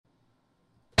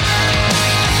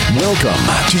Welcome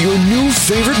to your new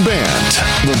favorite band,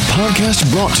 the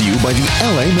podcast brought to you by the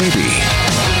LA Maybe.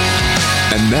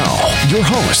 And now, your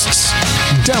hosts,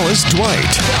 Dallas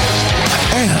Dwight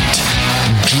and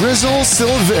Drizzle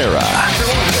Silvera.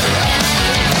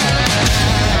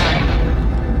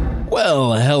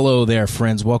 Well, hello there,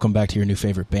 friends. Welcome back to your new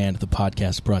favorite band, the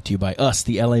podcast brought to you by us,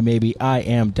 the LA Maybe. I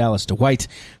am Dallas Dwight.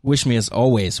 With me as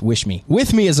always,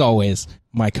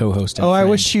 my co-host and friend. I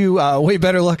wish you way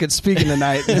better luck at speaking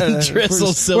tonight. Drizzle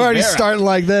Silvera. We're already starting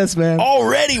like this, man.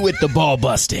 Already with the ball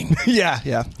busting.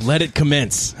 Yeah. Let it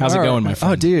commence. How's it going, my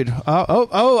friend? Oh, dude.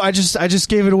 I just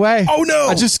gave it away. Oh, no.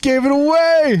 I just gave it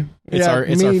away. It's our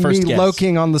first guest.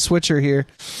 Loking on the switcher here.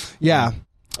 Yeah.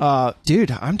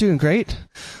 Dude, I'm doing great.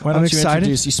 Why don't I'm you excited.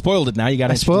 introduce? You spoiled it now. You got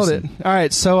to spoiled it. All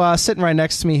right. So sitting right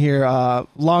next to me here,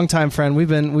 longtime friend. We've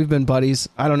been buddies.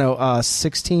 I don't know,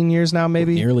 16 years now,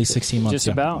 maybe. Nearly 16 months. Just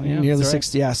about. Yeah, nearly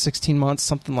right. 16 months,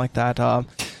 something like that.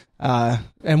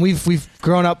 And we've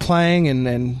grown up playing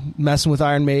and messing with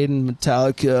Iron Maiden,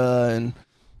 Metallica, and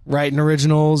writing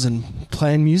originals and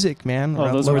playing music, man.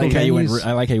 Oh, those are I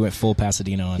like how you went full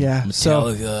Pasadena on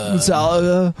Metallica.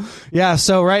 So yeah.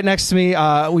 So right next to me,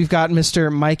 we've got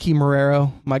Mr. Mikey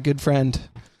Marerro, my good friend.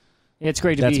 It's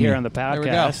great to be here on the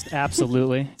podcast.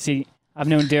 Absolutely. See, I've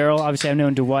known Daryl. Obviously, I've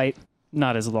known Dwight.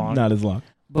 Not as long.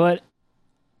 But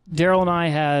Daryl and I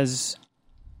has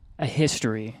a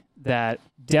history that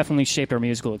definitely shaped our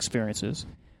musical experiences.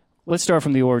 Let's start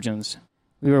from the origins.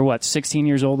 We were, 16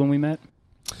 years old when we met?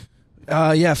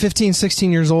 15,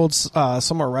 16 years old,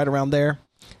 somewhere right around there.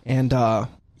 And,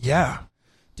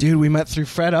 dude, we met through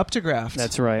Fred Updegraft.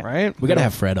 That's right. Right? We got to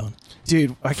have Fred on.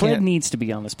 Dude, Fred needs to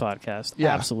be on this podcast.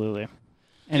 Yeah. Absolutely.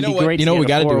 And you know what we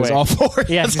got to do is all four.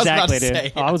 Yeah, exactly, dude.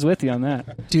 Say, I was with you on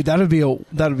that. Dude, that would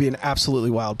be an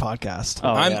absolutely wild podcast.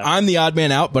 Oh, I'm the odd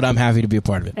man out, but I'm happy to be a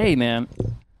part of it. Hey, man.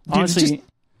 Honestly,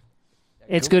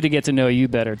 it's good to get to know you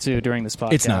better, too, during this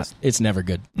podcast. It's not. It's never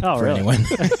good for really? anyone.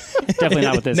 Definitely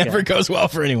not with this Never guy. goes well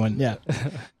for anyone. Yeah.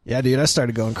 Yeah, dude, I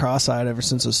started going cross-eyed ever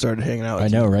since I started hanging out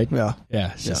with you. I know, you. right? Yeah.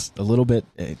 Yeah, it's just a little bit,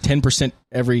 10%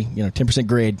 every, 10%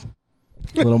 grade,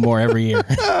 a little more every year.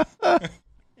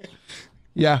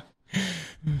 Yeah.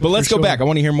 But let's go back. I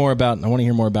want to hear more about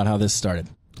how this started.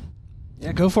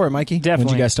 Yeah, go for it, Mikey. Definitely.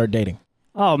 When did you guys start dating?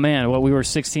 Oh, man. Well, we were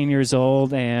 16 years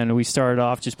old, and we started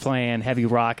off just playing heavy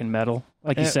rock and metal,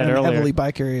 like you said earlier. Heavily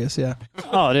bicurious, yeah.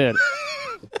 Oh, dude.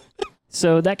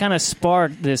 So that kind of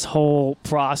sparked this whole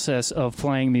process of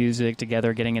playing music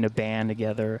together, getting in a band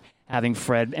together, having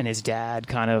Fred and his dad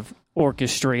kind of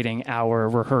orchestrating our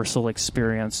rehearsal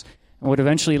experience, and what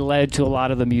eventually led to a lot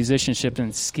of the musicianship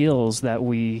and skills that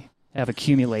we have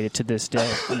accumulated to this day,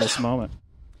 in this moment.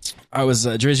 I was,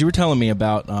 Driz, you were telling me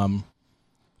about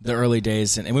the early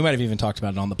days, and we might have even talked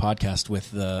about it on the podcast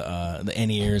with the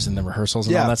in-ears and the rehearsals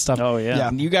and all that stuff. Oh, yeah.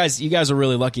 And you guys are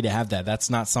really lucky to have that. That's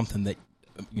not something that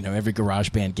every garage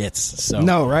band gets. So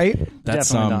no, right? That's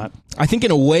Definitely not. I think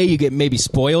in a way you get maybe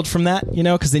spoiled from that,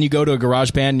 because then you go to a garage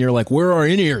band and you're like, "Where are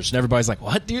in-ears?" And everybody's like,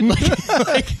 "What, dude? Like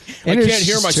I can't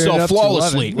hear myself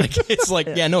flawlessly." Like it's like,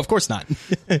 yeah, no, of course not.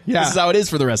 This is how it is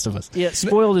for the rest of us. Yeah,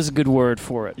 spoiled is a good word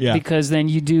for it. Yeah. Because then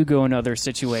you do go in other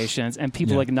situations and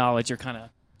people acknowledge your kind of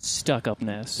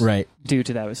stuck-upness due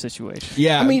to that situation.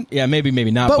 Yeah, I mean, maybe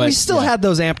not. But we still had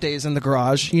those amp days in the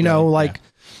garage,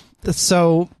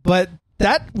 but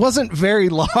that wasn't very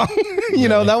long.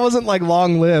 That wasn't like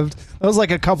long-lived. That was like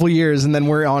a couple years, and then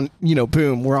we're on,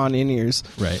 boom, we're on in-ears.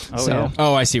 Right.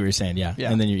 Oh, I see what you're saying, yeah.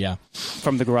 And then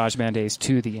from the garage band days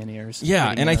to the in-ears.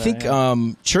 Yeah, and I think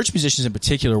church musicians in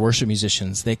particular, worship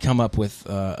musicians, they come up with,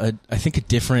 I think a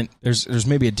different, there's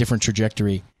maybe a different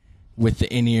trajectory with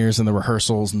the in-ears and the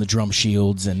rehearsals and the drum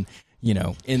shields and,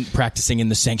 in practicing in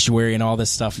the sanctuary and all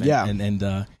this stuff.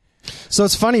 So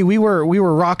it's funny, we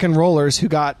were rock and rollers who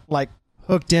got like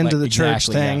hooked into the church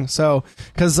thing. Yeah. So,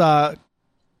 because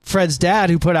Fred's dad,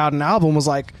 who put out an album, was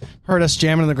like, heard us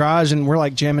jamming in the garage, and we're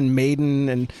like jamming Maiden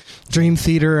and Dream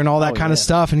Theater and all that kind of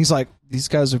stuff. And he's like, these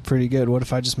guys are pretty good. What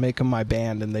if I just make them my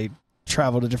band and they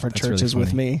travel to different churches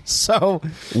with me? So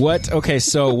what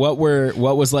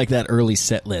was like that early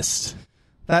set list?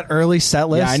 That early set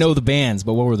list? Yeah, I know the bands,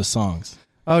 but what were the songs?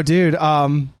 Oh, dude.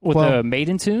 The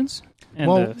Maiden tunes and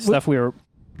the stuff we were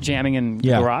jamming in the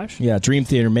garage? Yeah, Dream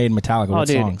Theater, Maiden, Metallica. What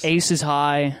songs? Ace is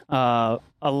High, a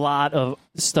lot of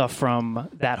stuff from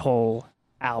that whole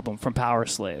album, from Power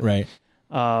Slave. Right.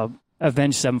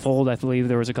 Avenged Sevenfold, I believe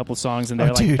there was a couple songs in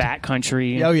there, like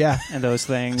Backcountry. Oh, yeah. And those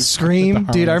things. Scream.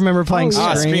 Dude, I remember playing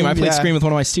Scream. Scream. I played Scream with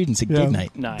one of my students at Gig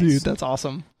Night. Nice. Dude, that's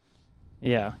awesome.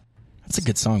 Yeah. That's a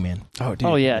good song, man. Oh, dude.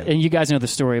 Oh, yeah. And you guys know the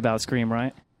story about Scream,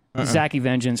 right? Zachy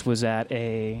Vengeance was at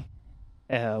a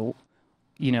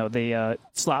the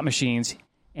slot machines,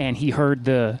 and he heard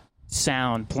the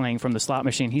sound playing from the slot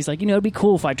machine. He's like, it'd be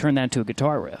cool if I turned that into a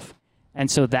guitar riff. And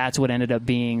so that's what ended up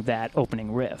being that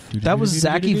opening riff. That was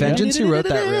Zachy Vengeance who wrote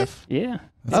that riff? Yeah.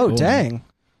 That's cool. Dang.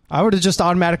 I would have just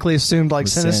automatically assumed like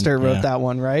Sinister wrote that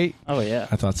one, right? Oh, yeah.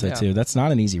 I thought so, too. That's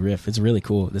not an easy riff. It's really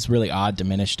cool. It's really odd,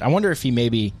 diminished. I wonder if he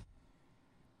maybe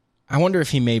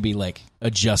like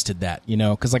adjusted that,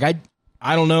 because like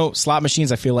I don't know, slot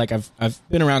machines, I feel like I've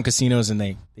been around casinos and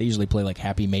they usually play like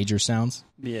happy major sounds.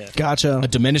 Yeah. Gotcha. A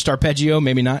diminished arpeggio,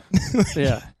 maybe not.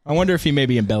 Yeah. I wonder if he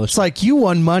maybe embellished. It's like you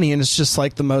won money and it's just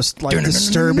like the most like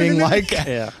disturbing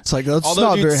Yeah. It's like that's Although,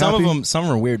 not dude, very some happy. of them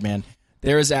are weird, man.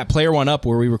 There is at Player One Up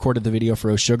where we recorded the video for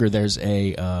Oh Sugar, there's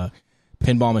a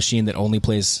pinball machine that only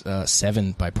plays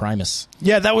 7 by Primus.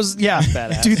 Yeah, that was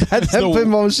Badass. dude, that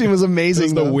pinball machine was amazing.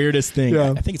 It's the weirdest thing.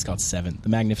 Yeah. I think it's called 7. The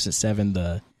Magnificent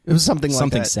 7, it was something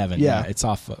like that. 7. Yeah. It's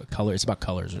off color. It's about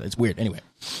colors. It's weird. Anyway,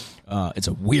 it's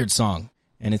a weird song.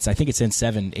 And I think it's in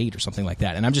 7/8 or something like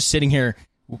that. And I'm just sitting here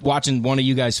watching one of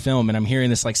you guys film, and I'm hearing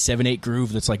this like 7/8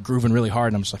 groove that's like grooving really hard.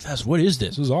 And I'm just like, what is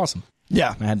this? This is awesome.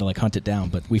 Yeah. And I had to like hunt it down,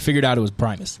 but we figured out it was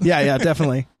Primus. Yeah,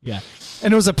 definitely. Yeah.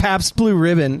 And it was a Pabst Blue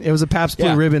Ribbon. It was a Pabst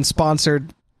Blue Ribbon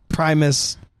sponsored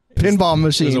Primus pinball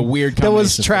machine. It was a weird that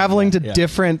was combination of traveling things,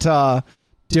 to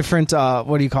different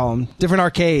what do you call them? Different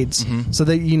arcades. Mm-hmm. So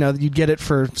that you'd get it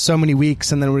for so many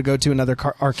weeks, and then it would go to another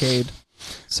arcade.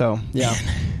 So yeah.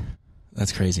 Man,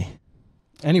 that's crazy.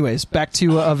 Anyways, back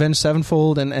to Avenged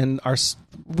Sevenfold and our.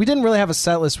 We didn't really have a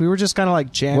set list. We were just kind of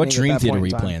like jamming. What Dream at that Theater point were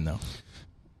in you time. playing though?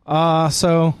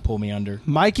 So Pull Me Under.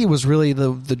 Mikey was really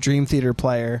the Dream Theater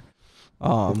player.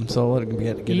 So let him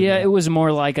get yeah, it was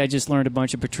more like I just learned a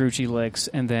bunch of Petrucci licks,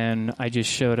 and then I just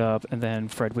showed up, and then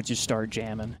Fred would just start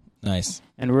jamming. Nice.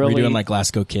 And really, were you doing like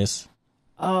Glasgow Kiss?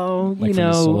 Oh, Like from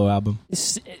the solo album?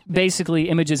 Basically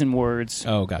images and words.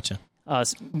 Oh, gotcha.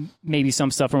 Maybe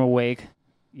some stuff from Awake.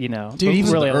 Dude,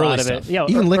 even really the a early lot of stuff. it. Yeah,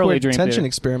 even early Liquid Dream Tension Theater.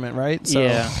 Experiment, right? So.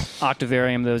 Yeah,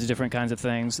 Octavarium, those different kinds of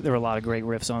things. There were a lot of great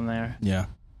riffs on there. Yeah.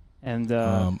 And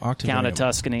Octavarium. Count of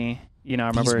Tuscany. I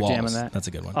remember These jamming Walls. that. That's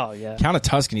a good one. Oh, yeah. Count of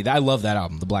Tuscany. I love that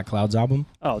album, the Black Clouds album.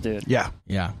 Oh, dude. Yeah.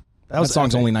 Yeah. That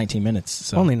song's epic. only 19 minutes.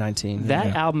 So. Only 19. That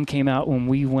Yeah. album came out when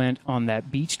we went on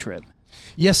that beach trip.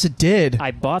 Yes, it did.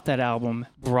 I bought that album,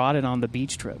 brought it on the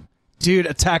beach trip. Dude,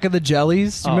 Attack of the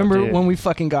Jellies. Do you Oh, remember dude. when we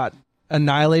fucking got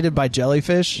annihilated by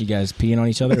jellyfish? You guys peeing on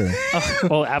each other? Or?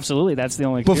 Well, absolutely. That's the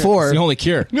only cure. Before. It's the only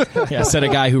cure. Yeah, said a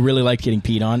guy who really liked getting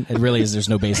peed on. It really is. There's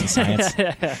no base in science.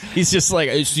 He's just like,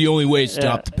 it's the only way to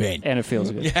stop the pain. And it feels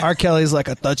good. R. Kelly's like,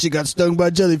 I thought you got stung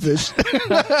by jellyfish.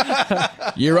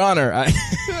 Your Honor,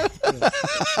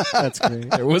 That's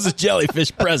great. there was a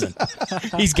jellyfish present.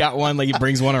 He's got one, like he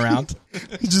brings one around.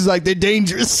 He's just like, they're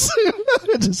dangerous.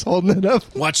 Just holding it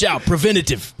up. Watch out,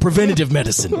 preventative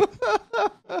medicine.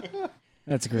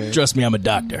 That's great. Trust me, I'm a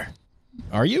doctor.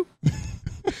 Are you?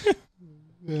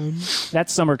 That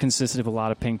summer consisted of a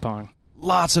lot of ping pong.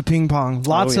 Lots of ping pong.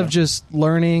 Lots yeah. of just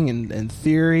learning and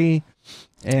theory.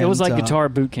 And, It was like guitar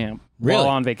boot camp Really? while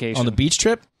on vacation. On the beach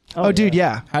trip? Oh, dude,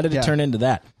 yeah. How did it Yeah. turn into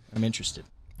that? I'm interested.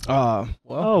 Oh,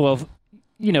 well,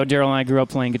 Daryl and I grew up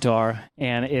playing guitar,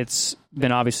 and it's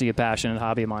been obviously a passion and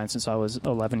hobby of mine since I was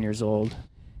 11 years old.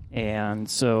 And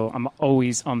so I'm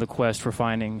always on the quest for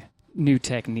finding new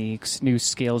techniques, new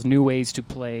skills, new ways to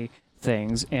play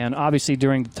things. And obviously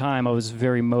during the time, I was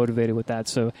very motivated with that.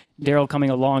 So Daryl coming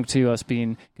along to us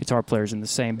being guitar players in the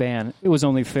same band, it was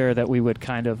only fair that we would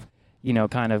kind of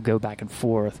go back and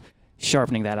forth,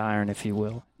 sharpening that iron, if you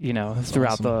will,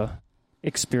 throughout the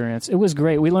experience. It was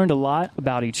great. We learned a lot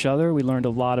about each other. We learned a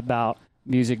lot about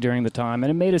music during the time,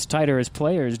 and it made us tighter as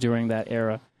players during that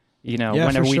era,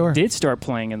 whenever for sure. we did start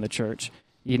playing in the church,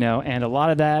 and a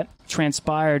lot of that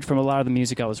transpired from a lot of the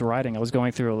music I was writing. I was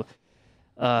going through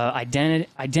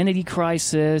identity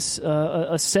crisis,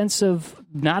 a sense of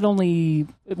not only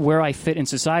where I fit in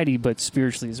society, but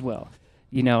spiritually as well.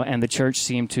 And the church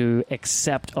seemed to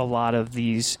accept a lot of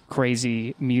these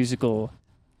crazy musical,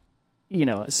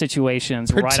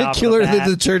 situations right off Particularly the bat.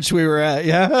 the church we were at,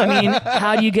 yeah. I mean,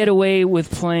 how do you get away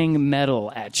with playing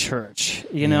metal at church?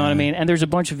 You know what I mean? And there's a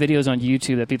bunch of videos on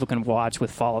YouTube that people can watch with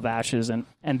Fall of Ashes and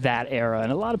that era.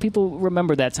 And a lot of people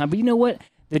remember that time. But you know what?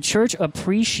 The church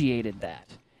appreciated that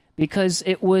because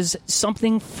it was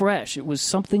something fresh. It was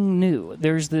something new.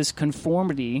 There's this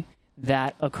conformity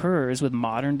that occurs with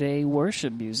modern day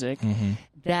worship music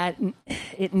that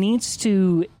it needs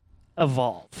to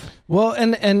evolve. Well,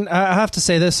 and I have to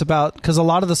say this about, because a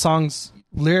lot of the songs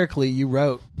lyrically you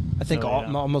wrote, I think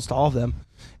almost all of them.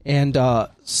 And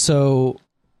so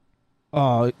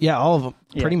Yeah, all of them,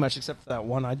 Yeah. pretty much, except for that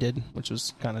one I did, which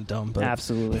was kind of dumb. But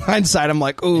Absolutely. hindsight, I'm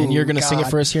like, ooh, And you're going to sing it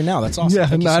for us here now. That's awesome. Yeah,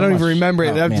 Thank you no, so I don't much. even remember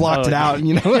it. Oh, I've man. blocked it out.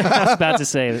 You know, I was about to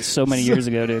say, it's so many years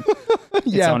ago, dude. It's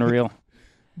yeah. unreal.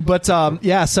 But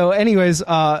yeah. So, anyways,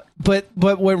 but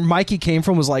where Mikey came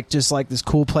from was like just like this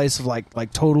cool place of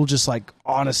like total just like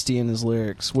honesty in his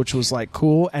lyrics, which was like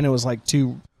cool, and it was like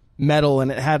too metal,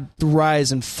 and it had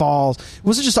rise and falls. It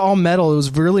wasn't just all metal; it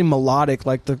was really melodic.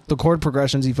 Like the chord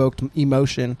progressions evoked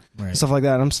emotion, Right. stuff like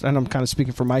that. And I'm kind of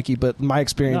speaking for Mikey, but my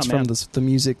experience No, from man. the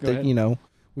music Go that ahead.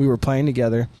 we were playing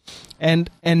together, and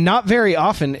not very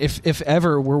often, if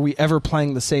ever, were we ever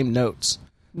playing the same notes.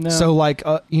 No. So like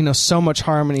so much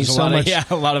harmony, There's so much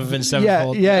a lot of Avenged yeah,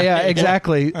 Sevenfold. yeah,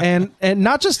 exactly. and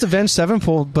not just Avenged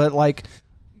Sevenfold, but like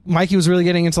Mikey was really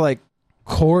getting into like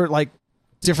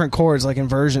different chords, like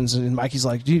inversions, and Mikey's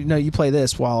like, you play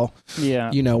this while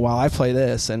while I play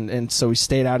this, and so we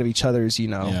stayed out of each other's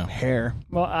hair.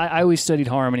 Well, I always studied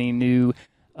harmony, knew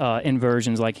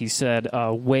inversions, like he said,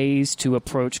 ways to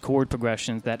approach chord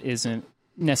progressions that isn't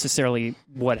necessarily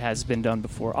what has been done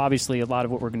before. Obviously, a lot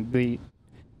of what we're going to be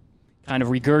kind of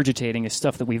regurgitating is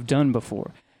stuff that we've done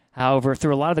before. However,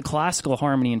 through a lot of the classical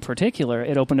harmony in particular,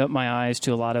 it opened up my eyes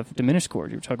to a lot of diminished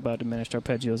chords. You were talking about diminished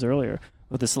arpeggios earlier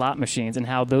with the slot machines and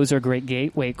how those are great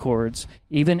gateway chords,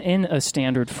 even in a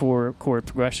standard 4-chord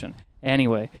progression.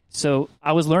 Anyway, so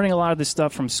I was learning a lot of this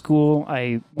stuff from school.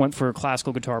 I went for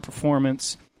classical guitar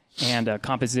performance and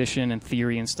composition and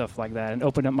theory and stuff like that, and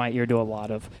opened up my ear to a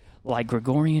lot of like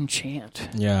Gregorian chant.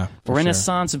 Yeah. for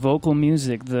Renaissance vocal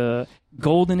music, the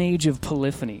golden age of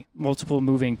polyphony, multiple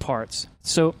moving parts.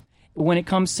 So when it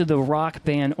comes to the rock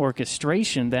band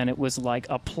orchestration, then it was like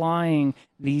applying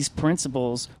these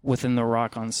principles within the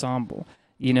rock ensemble.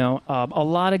 A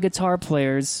lot of guitar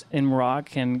players in rock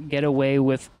can get away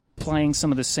with playing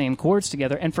some of the same chords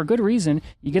together, and for good reason.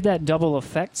 You get that double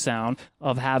effect sound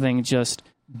of having just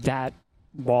that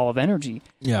wall of energy.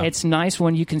 Yeah. It's nice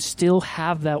when you can still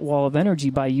have that wall of energy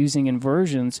by using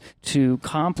inversions to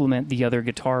complement the other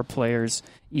guitar players'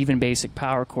 even basic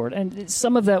power chord. And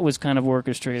some of that was kind of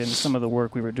orchestrated in some of the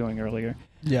work we were doing earlier.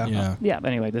 Yeah. But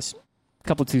anyway, this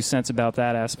couple 2 cents about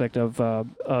that aspect of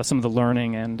some of the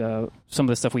learning and some of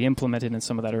the stuff we implemented in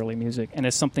some of that early music. And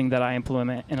it's something that I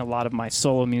implement in a lot of my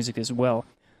solo music as well,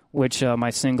 which my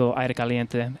single Aire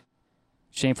Caliente,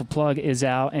 shameful plug, is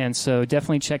out, and so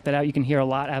definitely check that out. You can hear a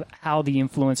lot of how the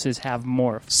influences have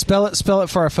morphed. Spell it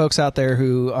for our folks out there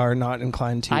who are not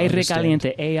inclined to Aire understand.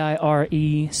 Caliente,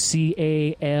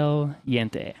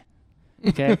 AIRECAL-iente.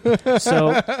 Okay,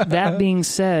 so that being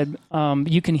said,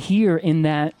 you can hear in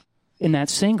that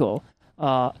single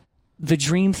the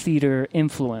Dream Theater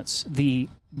influence, the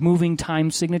moving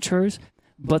time signatures,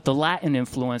 but the Latin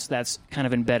influence that's kind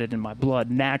of embedded in my blood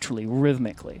naturally,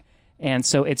 rhythmically. And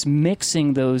so it's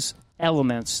mixing those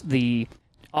elements, the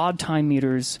odd time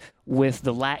meters with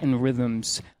the Latin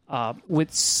rhythms,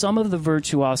 with some of the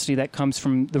virtuosity that comes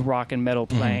from the rock and metal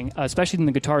playing, especially in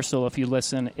the guitar solo. If you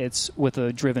listen, it's with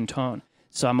a driven tone.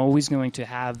 So I'm always going to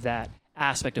have that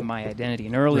aspect of my identity.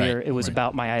 And earlier, it was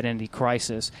about my identity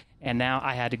crisis. And now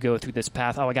I had to go through this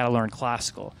path. I got to learn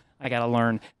classical. I got to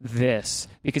learn this.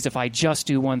 Because if I just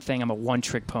do one thing, I'm a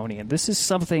one-trick pony. And this is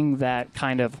something that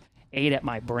kind of ate at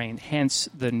my brain, hence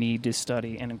the need to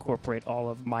study and incorporate all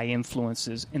of my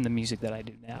influences in the music that I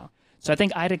do now. So I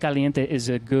think Aire Caliente is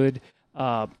a good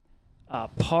part,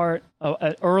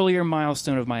 an earlier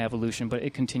milestone of my evolution, but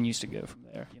it continues to go from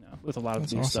there, with a lot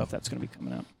of new stuff that's going to be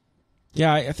coming out.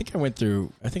 Yeah, I think I went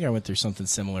through something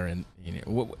similar. And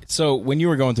so when you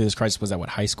were going through this crisis, was that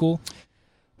high school?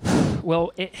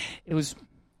 Well, it was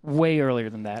way earlier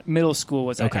than that. Middle school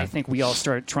was, okay. I think we all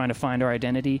started trying to find our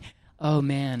identity. Oh,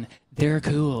 man, they're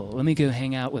cool. Let me go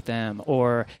hang out with them.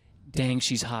 Or, dang,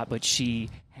 she's hot, but she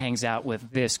hangs out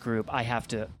with this group. I have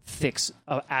to fix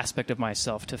an aspect of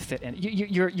myself to fit in.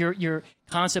 Your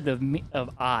concept of me,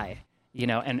 of I,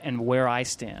 and where I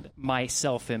stand, my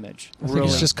self-image. I think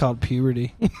it's just called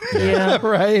puberty. Yeah,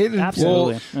 right?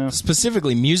 Absolutely. Well,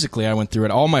 specifically musically, I went through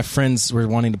it. All my friends were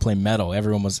wanting to play metal.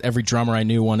 Every drummer I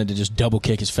knew wanted to just double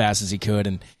kick as fast as he could,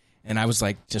 and I was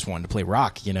like, just wanted to play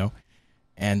rock,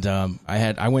 And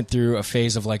I went through a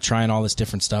phase of like trying all this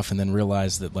different stuff, and then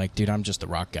realized that like, dude, I'm just a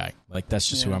rock guy. Like that's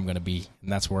just who I'm going to be,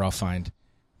 and that's where I'll find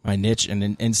my niche.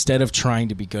 And instead of trying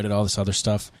to be good at all this other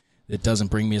stuff that doesn't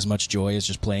bring me as much joy as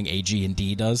just playing A, G, and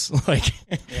D does, like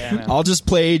I'll just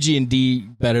play A, G, and D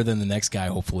better than the next guy,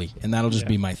 hopefully, and that'll just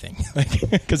be my thing.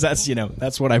 Because that's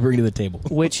that's what I bring to the table.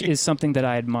 Which is something that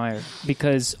I admire,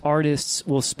 because artists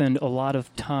will spend a lot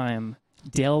of time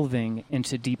delving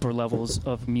into deeper levels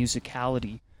of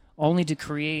musicality, only to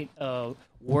create a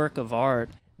work of art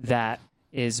that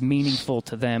is meaningful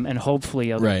to them and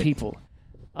hopefully other people.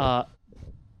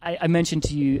 I mentioned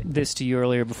to you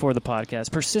earlier before the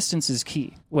podcast. Persistence is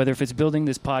key, whether if it's building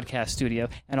this podcast studio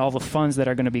and all the funds that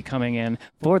are going to be coming in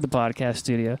for the podcast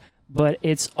studio, but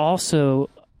it's also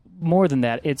more than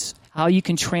that. It's how you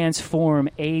can transform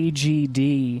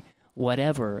AGD,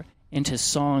 whatever, into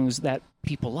songs that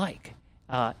people like,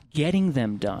 getting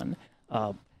them done,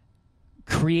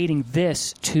 creating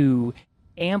this to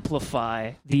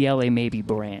amplify the LA Maybe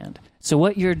brand. So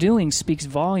what you're doing speaks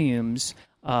volumes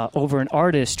over an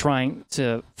artist trying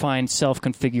to find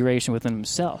self-configuration within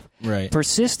himself. Right.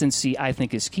 Persistency, I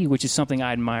think, is key, which is something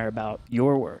I admire about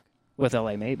your work with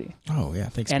LA Maybe. Oh, yeah,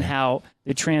 thanks, and man. how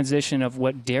the transition of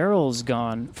what Daryl's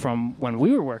gone from when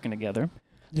we were working together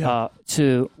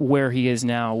to where he is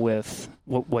now with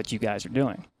what you guys are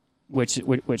doing, which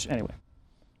anyway.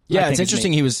 Yeah, it's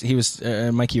interesting. He was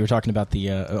Mikey. You were talking about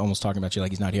almost talking about you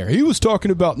like he's not here. He was talking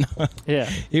about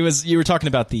You were talking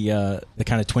about the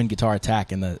kind of twin guitar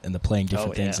attack and the playing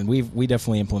different things, and we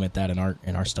definitely implement that in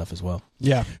our stuff as well.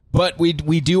 Yeah, but we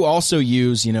do also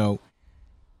use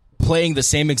playing the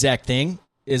same exact thing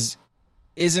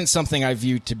isn't something I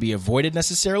view to be avoided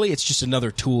necessarily. It's just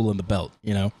another tool in the belt,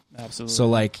 Absolutely. So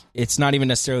like, it's not even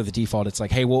necessarily the default. It's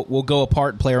like, hey, we'll go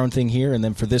apart and play our own thing here, and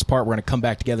then for this part, we're going to come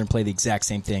back together and play the exact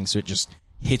same thing. So it just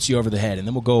hits you over the head, and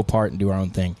then we'll go apart and do our own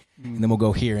thing, and then we'll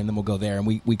go here, and then we'll go there, and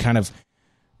we kind of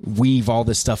weave all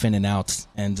this stuff in and out.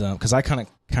 And because I kind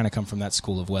of come from that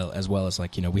school as well as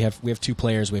like, we have two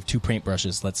players, we have two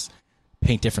paintbrushes. Let's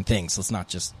paint different things. Let's not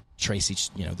just trace each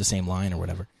the same line or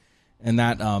whatever. And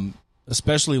that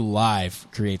especially live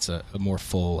creates a more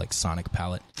full like sonic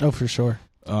palette. Oh, for sure.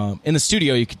 In the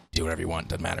studio, you could do whatever you want.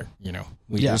 Doesn't matter.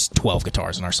 There's 12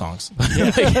 guitars in our songs.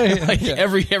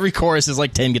 Every chorus is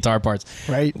like 10 guitar parts.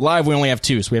 Right. Live, we only have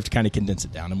 2, so we have to kind of condense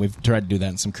it down, and we've tried to do that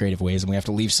in some creative ways, and we have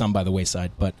to leave some by the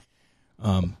wayside. But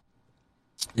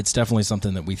it's definitely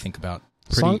something that we think about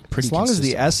pretty as long as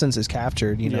the essence is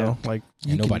captured, like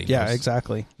nobody knows. Yeah,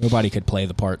 exactly. Nobody could play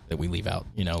the part that we leave out,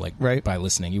 right. By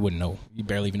listening. You wouldn't know. You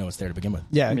barely even know it's there to begin with.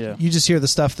 Yeah, you just hear the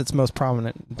stuff that's most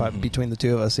prominent between the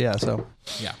two of us, so.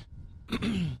 Yeah.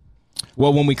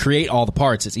 Well, when we create all the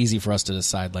parts, it's easy for us to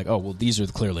decide, like, oh, well, these are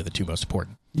clearly the two most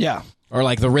important. Yeah. Or,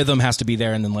 like, the rhythm has to be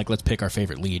there, and then, like, let's pick our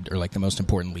favorite lead, or, like, the most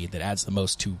important lead that adds the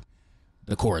most to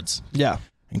the chords. Yeah.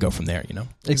 And go from there,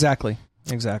 Exactly.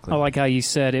 I like how you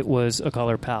said it was a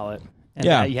color palette. And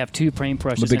that you have two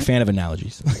paintbrushes. I'm a big fan of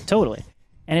analogies. Totally.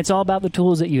 And it's all about the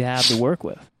tools that you have to work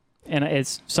with. And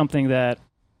it's something that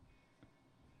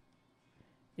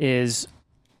is...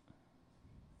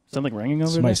 Something ringing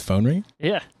over Somebody's there? phone ringing?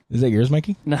 Yeah. Is that yours,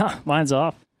 Mikey? No, mine's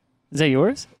off. Is that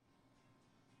yours?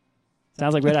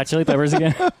 Sounds like Red Hot Chili Peppers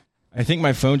again. I think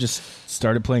my phone just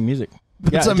started playing music.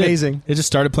 That's amazing. It just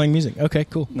started playing music. Okay,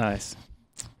 cool. Nice.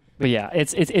 But yeah,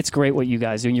 it's great what you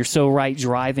guys do, and you're so right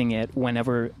driving it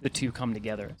whenever the two come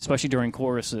together, especially during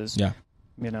choruses. Yeah.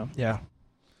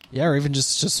 Yeah, or even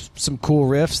just some cool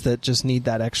riffs that just need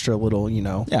that extra little,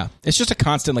 Yeah, it's just a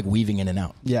constant like weaving in and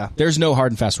out. Yeah. There's no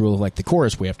hard and fast rule of like the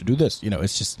chorus we have to do this.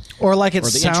 It's just or like it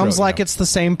sounds intro, like it's the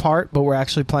same part, but we're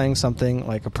actually playing something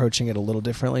like approaching it a little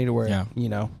differently to where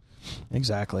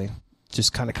exactly,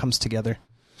 just kind of comes together.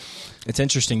 It's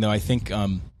interesting though. I think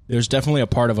there's definitely a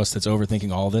part of us that's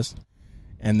overthinking all of this,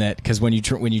 and that because when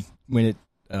it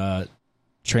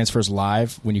transfers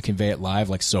live, when you convey it live,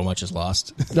 like so much is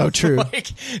lost. No, true.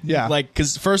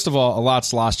 Because first of all, a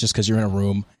lot's lost just because you're in a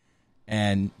room,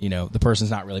 and the person's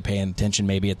not really paying attention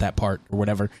maybe at that part or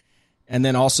whatever. And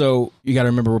then also you got to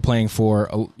remember we're playing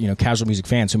for casual music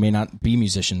fans who may not be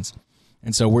musicians,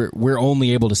 and so we're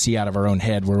only able to see out of our own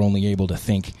head. We're only able to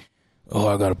think, oh,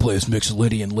 I got to play this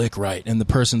Mixolydian lick right. And the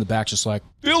person in the back just like,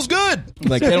 feels good.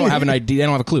 Like, they don't have an idea. They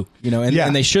don't have a clue,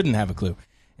 and they shouldn't have a clue.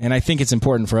 And I think it's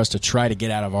important for us to try to get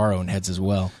out of our own heads as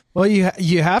well. Well,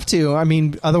 you have to. I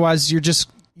mean, otherwise you're just,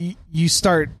 you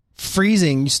start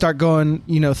freezing. You start going,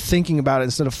 thinking about it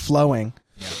instead of flowing.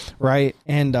 Yeah. Right.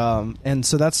 And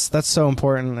so that's so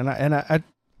important. And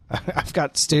I've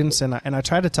got students and I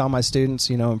try to tell my students,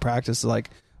 in practice,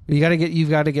 like, you've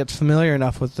got to get familiar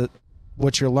enough with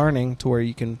what you're learning to where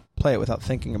you can play it without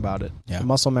thinking about it. Yeah. The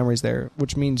muscle memory's there,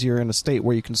 which means you're in a state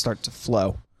where you can start to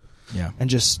flow. Yeah. And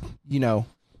just,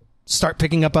 start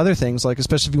picking up other things, like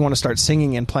especially if you want to start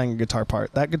singing and playing a guitar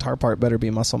part. That guitar part better be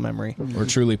muscle memory. Or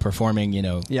truly performing,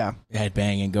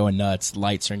 headbanging, going nuts,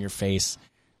 lights are in your face.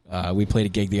 We played a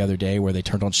gig the other day where they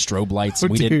turned on strobe lights.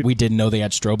 We didn't know they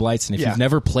had strobe lights, and if you've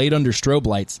never played under strobe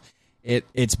lights,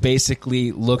 it's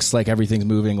basically looks like everything's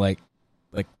moving like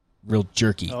real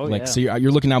jerky. So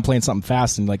you're looking down playing something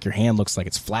fast, and like your hand looks like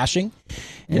it's flashing,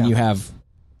 and you have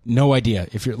no idea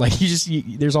if you're like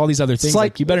there's all these other things.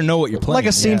 Like you better know what you're playing. Like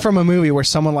a scene from a movie where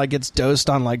someone like gets dosed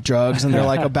on like drugs and they're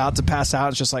like about to pass out.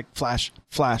 It's just like flash,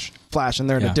 flash, flash, and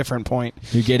they're at a different point.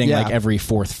 You're getting like every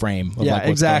fourth frame. Of like what's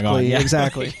exactly, going on. Yeah.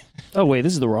 exactly. Oh wait,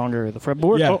 this is the wrong area of the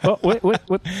fretboard. Yeah. Oh, wait.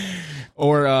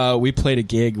 Or we played a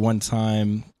gig one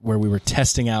time where we were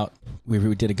testing out.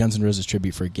 We did a Guns N' Roses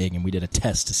tribute for a gig, and we did a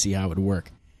test to see how it would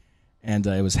work. And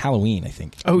it was Halloween, I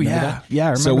think. Oh, remember yeah. That? Yeah, I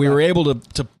remember So we that. were able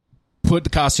to put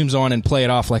the costumes on and play it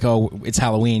off like, oh, it's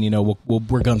Halloween,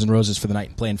 we're Guns N' Roses for the night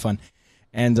and playing fun.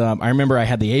 And I remember I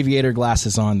had the aviator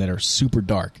glasses on that are super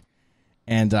dark.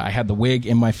 And I had the wig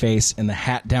in my face and the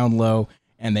hat down low.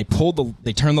 And they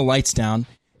turned the lights down.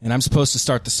 And I'm supposed to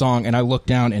start the song, and I look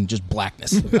down and just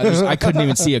blackness. I couldn't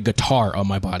even see a guitar on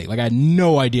my body. Like I had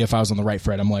no idea if I was on the right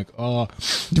fret. I'm like, oh.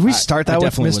 Did we start that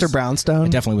with Mr. Brownstone? I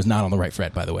definitely was not on the right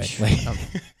fret, by the way.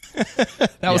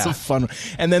 That was a fun one.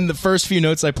 And then the first few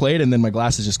notes I played, and then my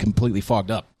glasses just completely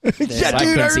fogged up. Yeah,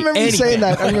 dude, I remember you saying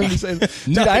that.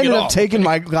 Dude, I ended up taking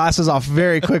my glasses off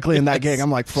very quickly in that gig.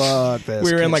 I'm like, fuck this.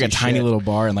 We were in like a tiny little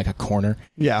bar in like a corner.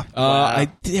 Yeah.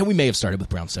 We may have started with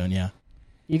Brownstone, yeah.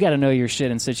 You got to know your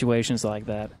shit in situations like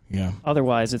that. Yeah.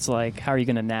 Otherwise, it's like, how are you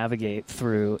going to navigate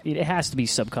through? It has to be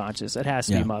subconscious. It has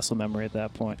to be muscle memory at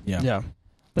that point. Yeah. Yeah.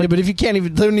 But if you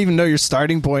don't even know your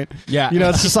starting point,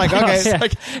 it's just like, okay.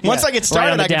 Once I get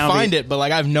started, I can find it, but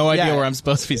like I have no idea where I'm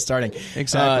supposed to be starting.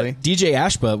 Exactly. DJ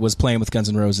Ashba was playing with Guns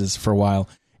N' Roses for a while,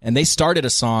 and they started a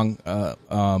song.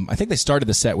 I think they started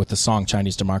the set with the song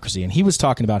 "Chinese Democracy," and he was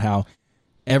talking about how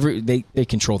they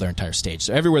control their entire stage.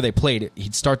 So everywhere they played,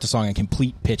 he'd start the song in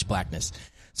complete pitch blackness.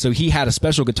 So he had a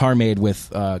special guitar made with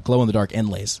glow in the dark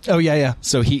inlays. Oh yeah.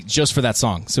 So he just for that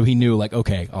song. So he knew like,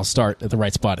 okay, I'll start at the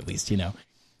right spot at least.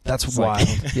 That's wild.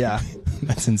 Yeah,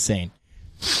 that's insane.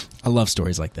 I love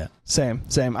stories like that. Same.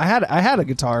 I had a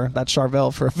guitar, that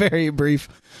Charvel, for a very brief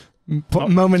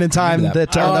moment in time.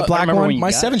 That black one,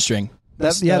 my 7-string.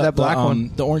 That black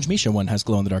one, the Orange Misha one has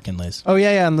glow in the dark inlays. Oh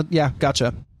yeah,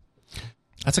 gotcha.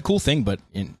 That's a cool thing, but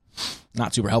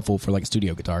not super helpful for like a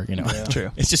studio guitar. Yeah.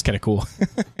 True. It's just kind of cool.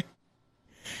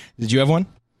 Did you have one?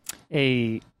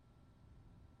 A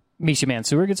Misha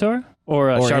Mansour guitar or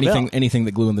a Charvel? anything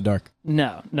that glue in the dark?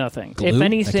 No, nothing. Glue? If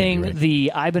anything,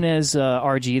 the Ibanez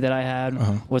RG that I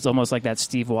had was almost like that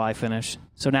Steve Y finish.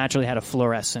 So naturally had a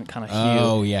fluorescent kind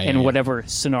of hue in whatever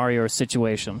scenario or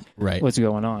situation was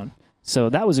going on. So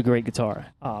that was a great guitar.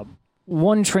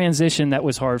 One transition that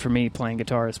was hard for me playing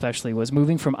guitar especially was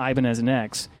moving from Ibanez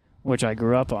NX, which I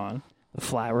grew up on, the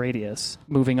flat radius,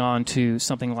 moving on to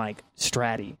something like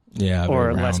Stratty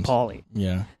or Les Pauly.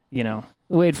 Yeah. The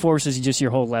way it forces just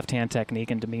your whole left-hand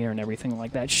technique and demeanor and everything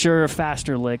like that. Sure,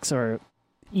 faster licks are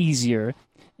easier,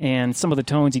 and some of the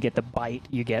tones you get, the bite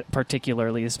you get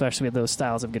particularly, especially with those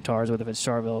styles of guitars, whether it's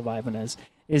Charvel or Ibanez,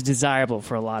 is desirable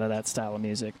for a lot of that style of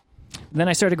music. Then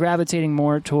I started gravitating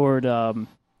more toward...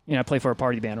 I play for a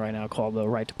party band right now called the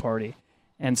Right to Party.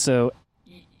 And so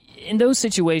in those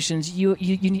situations, you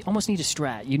almost need a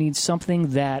Strat. You need something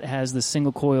that has the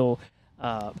single coil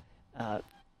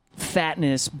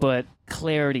fatness but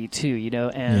clarity too,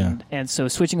 and so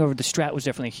switching over to Strat was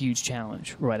definitely a huge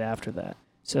challenge right after that.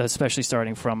 So especially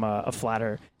starting from a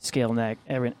flatter scale neck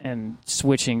and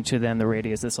switching to then the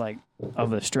radius that's like of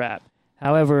the Strat.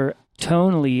 However,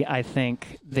 tonally, I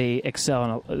think they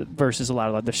excel versus a lot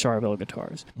of like the Charvel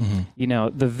guitars.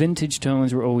 Mm-hmm. The vintage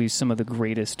tones were always some of the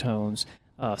greatest tones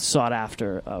sought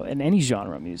after in any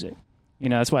genre of music.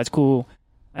 That's why it's cool.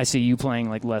 I see you playing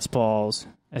like Les Pauls.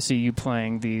 I see you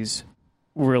playing these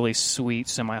really sweet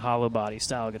semi-hollow body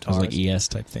style guitars. Like ES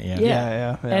type thing.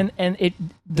 Yeah. And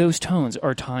those tones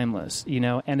are timeless,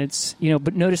 and it's,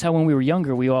 but notice how when we were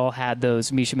younger, we all had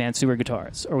those Misha Mansour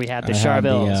guitars, or we had the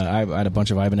Charvels. I had a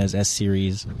bunch of Ibanez S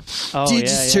series. Oh, dude,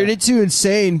 just turn it to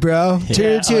insane, bro.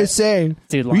 Turn it to insane.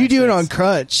 Dude, what are you doing on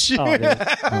Crunch?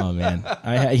 Oh, man. What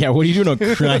are you doing on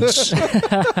Crunch?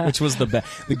 Which was the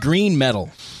best. The green metal.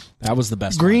 That was the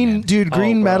best one,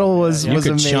 Green metal was you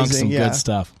could amazing. Chunk some good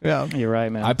stuff. Yeah, you're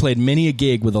right, man. I played many a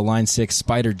gig with a Line 6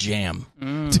 Spider Jam,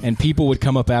 and people would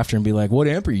come up after and be like, "What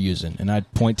amp are you using?" And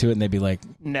I'd point to it, and they'd be like,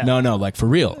 "No, like for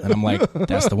real." And I'm like,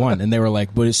 "That's the one." And they were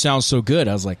like, "But it sounds so good."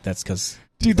 I was like, "That's because."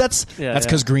 Dude, that's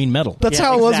because green metal. That's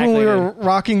how it was when we were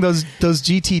rocking those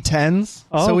GT10s.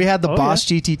 So we had the Boss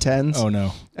GT10s. Oh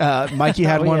no, Mikey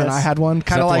had one and I had one.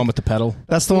 Kind of like the one with the pedal.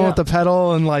 That's the one with the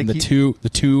pedal and like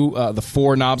the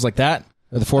four knobs like that.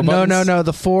 Or the 4 buttons? No.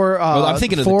 The 4. I'm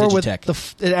thinking of the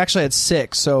Digitech. It actually had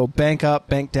 6. So bank up,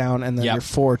 bank down, and then your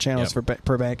 4 channels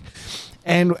per bank.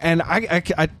 And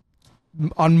I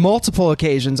on multiple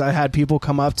occasions I had people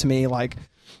come up to me like,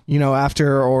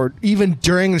 after or even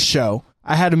during the show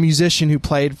I had a musician who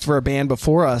played for a band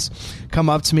before us come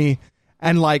up to me,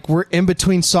 and like we're in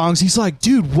between songs. He's like,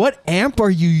 "Dude, what amp are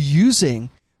you using?"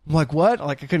 I'm like, "What?"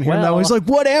 Like I couldn't hear him that one. He's like,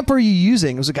 "What amp are you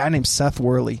using?" It was a guy named Seth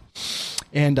Worley,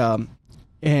 and I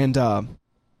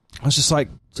was just like,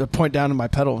 to point down to my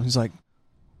pedal. He's like,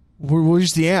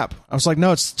 "Where's the amp?" I was like,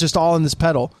 "No, it's just all in this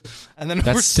pedal." And then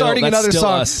we're starting another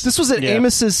song. Us. This was at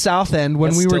Amos's South End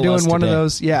when we were doing one of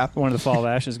those. Yeah, one of the Fall of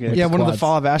Ashes gigs. Yeah, one of the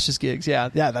Fall of Ashes gigs. Yeah,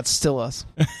 that's still us.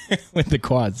 With the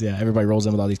quads, yeah. Everybody rolls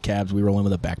in with all these cabs. We roll in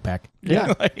with a backpack.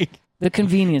 Yeah. The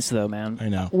convenience, though, man. I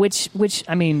know. Which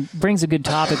I mean, brings a good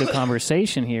topic of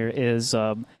conversation here is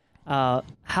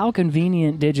how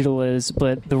convenient digital is,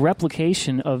 but the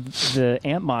replication of the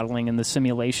amp modeling and the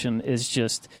simulation is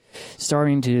just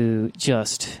starting to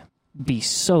just be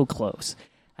so close.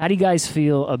 How do you guys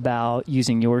feel about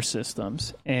using your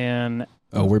systems? And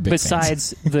we're big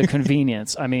besides the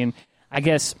convenience, I mean, I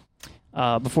guess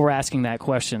before asking that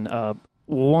question,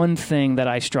 one thing that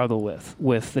I struggle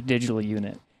with the digital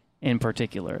unit in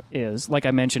particular is, like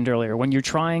I mentioned earlier, when you're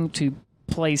trying to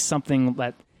play something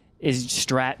that is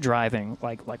strat driving,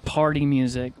 like party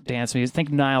music, dance music. Think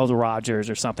Nile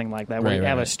Rodgers or something like that, where you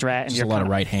have a strat and just you're a lot of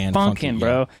right hand funkin',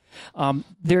 bro.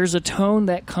 There's a tone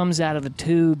that comes out of the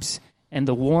tubes and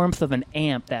the warmth of an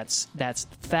amp that's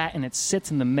fat, and it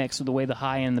sits in the mix with the way the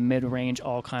high and the mid range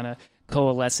all kind of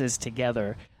coalesces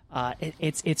together.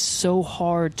 It's so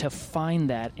hard to find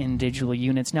that in digital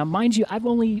units. Now, mind you,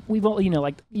 we've only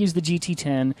like used the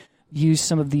GT10. Use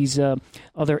some of these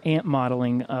other amp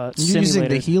modeling simulators. You're using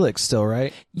the Helix still,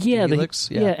 right? Yeah, the Helix.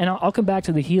 Yeah, and I'll come back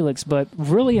to the Helix, but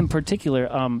really in particular,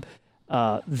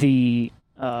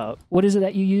 what is it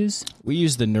that you use? We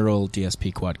use the Neural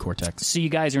DSP Quad Cortex. So you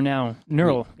guys are now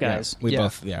Neural guys. We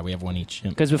both. Yeah, we have one each.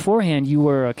 Because beforehand you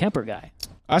were a Kemper guy.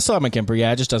 I still have my Kemper.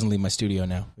 Yeah, it just doesn't leave my studio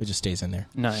now. It just stays in there.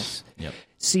 Nice. Yep.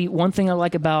 See, one thing I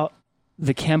like about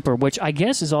the Kemper, which I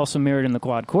guess is also mirrored in the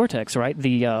Quad Cortex, right?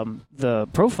 The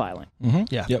profiling. Mm-hmm.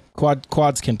 Yeah. Yep.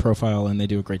 Quads can profile, and they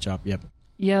do a great job. Yep.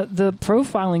 Yeah, the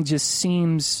profiling just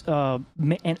seems,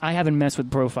 and I haven't messed with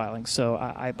profiling, so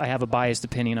I have a biased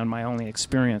opinion on my only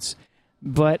experience.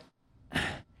 But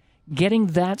getting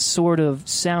that sort of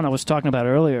sound I was talking about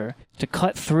earlier to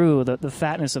cut through the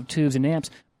fatness of tubes and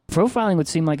amps, profiling would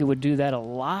seem like it would do that a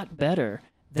lot better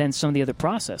than some of the other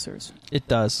processors. It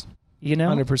does. You know?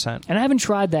 100%. And I haven't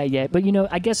tried that yet, but, you know,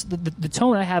 I guess the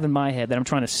tone I have in my head that I'm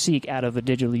trying to seek out of a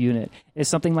digital unit is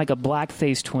something like a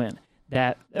black-face twin,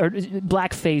 or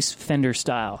black-face Fender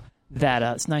style, that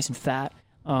it's nice and fat,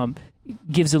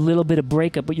 gives a little bit of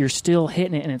breakup, but you're still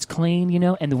hitting it and it's clean, you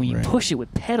know? And then when you push it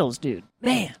with pedals, dude,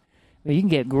 man, you can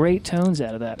get great tones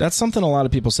out of that. That's something a lot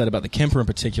of people said about the Kemper in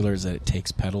particular, is that it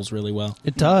takes pedals really well.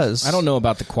 It does. I don't know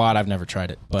about the Quad. I've never tried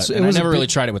it. But I never really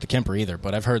tried it with the Kemper either,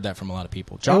 but I've heard that from a lot of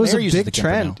people. John Mayer uses the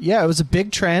Kemper now. Yeah, it was a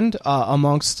big trend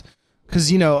amongst,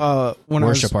 because, you know, when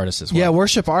worship artists as well. Yeah,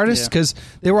 worship artists, because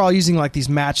they were all using like these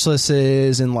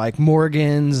matchlesses and like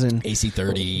Morgans and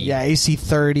AC30. Yeah,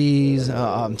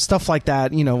 AC30s, stuff like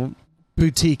that, you know,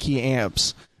 boutique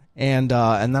amps. And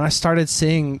then I started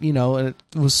seeing, you know, it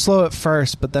was slow at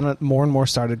first, but then more and more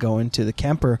started going to the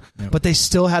Kemper. Yep. But they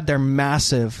still had their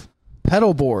massive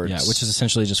pedal boards. Yeah, which is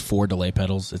essentially just 4 delay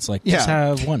pedals. It's like, just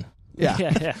have one.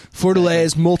 Yeah. 4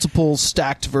 delays, multiple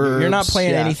stacked verbs. You're not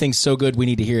playing anything so good we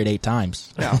need to hear it 8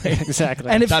 times. Yeah, exactly.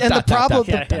 And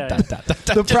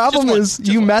the problem is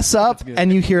you mess up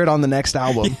and you hear it on the next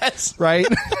album. Yes. Right?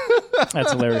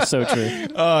 That's hilarious. So true.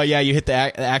 Oh, yeah, you hit the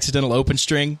accidental open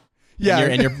string. Yeah,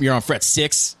 and you're on fret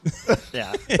 6.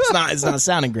 Yeah, it's not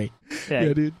sounding great.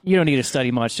 Yeah, dude. You don't need to study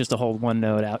much just to hold one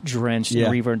note out, drenched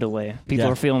in reverb delay. People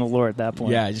are feeling the Lord at that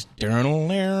point. Yeah, just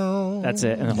that's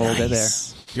it, and hold it there.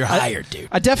 You're hired, dude.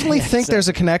 I definitely think there's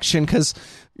a connection because,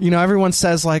 you know, everyone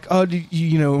says like, oh,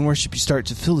 you know, in worship you start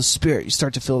to feel the Spirit. You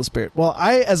start to feel the Spirit. Well,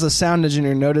 I, as a sound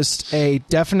engineer, noticed a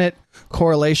definite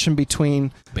correlation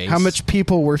between how much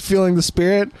people were feeling the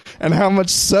Spirit and how much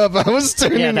sub I was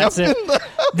turning up.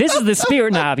 This is the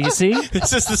Spirit knob, you see?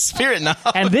 This is the Spirit knob.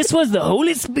 And this was the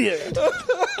Holy Spirit.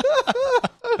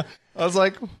 I was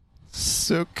like,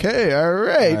 okay, all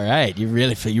right. All right, you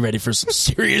ready for some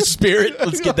serious Spirit?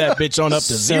 Let's get that bitch on up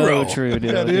to 0. So true,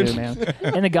 dude, man.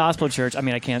 In the gospel church, I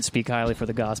mean, I can't speak highly for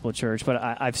the gospel church, but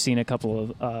I've seen a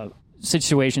couple of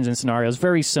situations and scenarios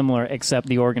very similar, except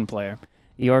the organ player.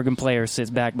 The organ player sits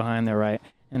back behind there, right?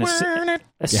 And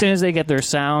as soon as they get their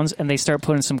sounds and they start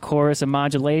putting some chorus and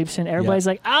modulation, everybody's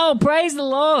like, oh, praise the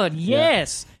Lord,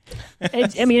 yes.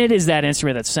 I mean, it is that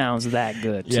instrument that sounds that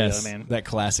good, too, man. That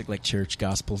classic, like, church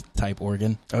gospel type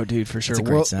organ. Oh, dude, for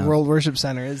sure. Sound. World Worship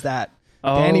Center is that.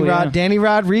 Oh, Danny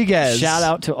Rodriguez. Shout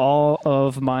out to all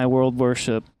of my World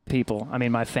Worship people. I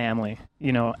mean, my family,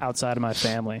 outside of my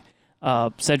family.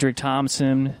 Cedric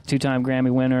Thompson, 2-time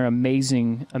Grammy winner,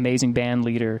 amazing band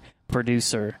leader,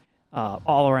 producer,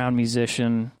 all-around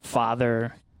musician,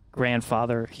 father,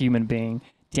 grandfather, human being.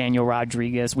 Daniel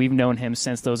Rodriguez, we've known him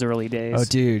since those early days. Oh,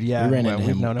 dude, yeah. We ran into we've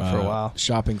him, known him for a while.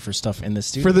 Shopping for stuff in the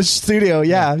studio. For the studio,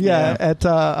 yeah. At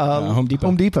Home Depot.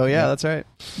 Home Depot, yeah, that's right.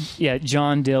 Yeah,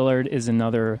 John Dillard is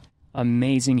another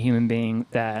amazing human being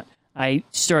that I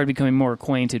started becoming more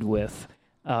acquainted with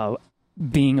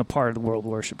being a part of the World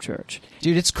Worship Church.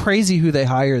 Dude, it's crazy who they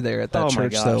hire there at that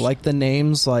church, though. Like, the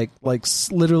names, like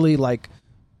literally, like,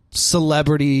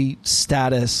 celebrity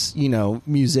status,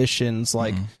 musicians,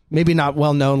 like maybe not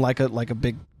well known like a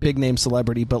big name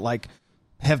celebrity, but like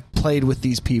have played with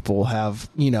these people, have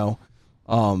yeah,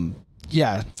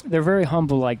 they're very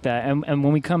humble like that. And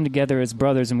when we come together as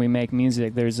brothers and we make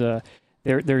music, there's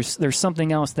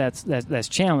something else that's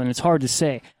challenging. It's hard to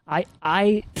say.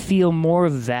 I feel more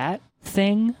of that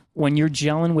thing when you're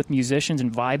gelling with musicians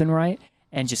and vibing right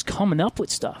and just coming up with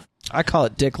stuff. I call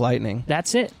it Dick Lightning.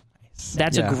 That's it.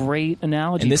 That's a great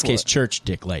analogy. In this case, church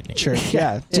Dick Lightning. Church,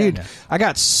 yeah. Dude, yeah. I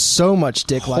got so much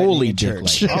Dick Lightning Holy in Dick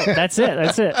church. Lightning. Oh, that's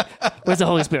it. Where's the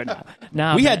Holy Spirit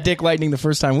now? We had Dick Lightning the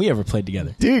first time we ever played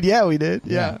together. Dude, yeah, we did.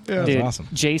 Yeah. That was awesome.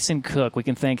 Jason Cook, we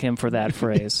can thank him for that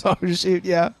phrase. Oh, shoot,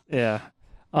 yeah. Yeah.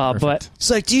 But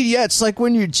it's like, dude, yeah, it's like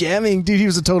when you're jamming. Dude, he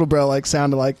was a total bro, like,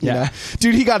 sounded like, you know.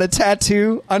 Dude, he got a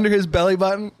tattoo under his belly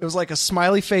button. It was like a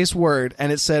smiley face word,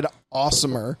 and it said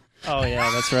awesomer. Oh, yeah,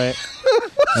 that's right.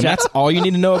 And that's all you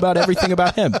need to know about everything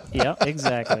about him. Yeah,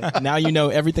 exactly. Now you know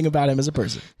everything about him as a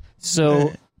person.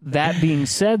 So, that being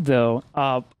said, though,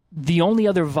 the only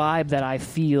other vibe that I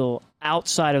feel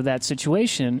outside of that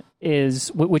situation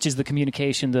is, which is the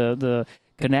communication, the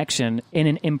connection in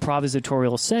an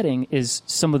improvisatorial setting, is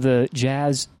some of the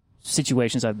jazz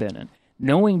situations I've been in.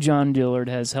 Knowing John Dillard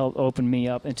has helped open me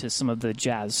up into some of the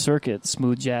jazz circuit,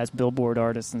 smooth jazz, Billboard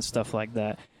artists and stuff like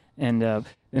that.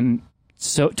 And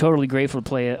so totally grateful to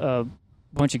play a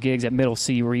bunch of gigs at Middle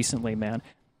C recently, man.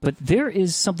 But there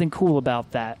is something cool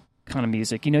about that kind of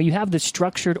music. You have the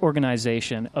structured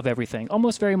organization of everything,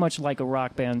 almost very much like a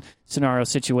rock band scenario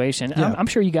situation. Yeah. I'm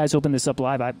sure you guys open this up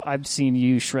live. I've seen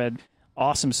you shred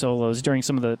awesome solos during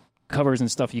some of the covers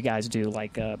and stuff you guys do,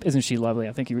 like Isn't She Lovely?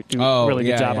 I think you do a really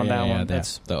good job on that one.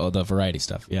 That's the variety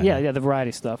stuff. Yeah, the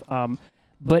variety stuff.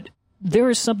 But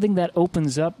there is something that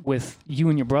opens up with you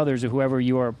and your brothers or whoever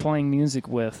you are playing music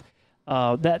with,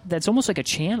 that's almost like a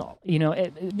channel.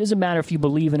 It doesn't matter if you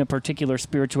believe in a particular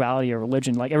spirituality or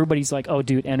religion. Like, everybody's like, oh,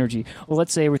 dude, energy. Well,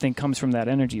 let's say everything comes from that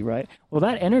energy, right? Well,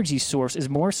 that energy source is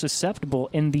more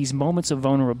susceptible in these moments of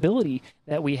vulnerability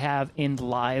that we have in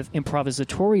live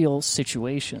improvisatorial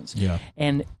situations. Yeah.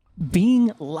 And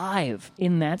being live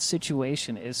in that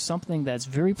situation is something that's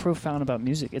very profound about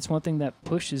music. It's one thing that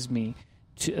pushes me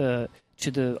to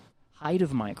the height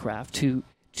of my craft, to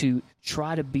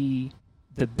try to be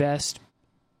the best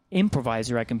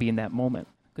improviser I can be in that moment.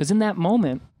 Because in that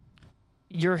moment,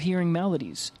 you're hearing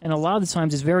melodies. And a lot of the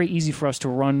times it's very easy for us to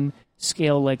run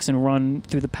scale licks and run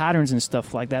through the patterns and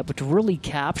stuff like that, but to really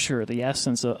capture the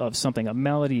essence of something, a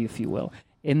melody, if you will,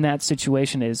 in that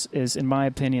situation is in my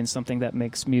opinion, something that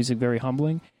makes music very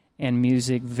humbling and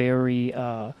music very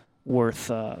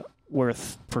worth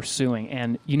pursuing.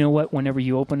 And you know what? Whenever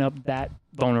you open up that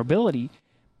vulnerability,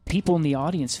 people in the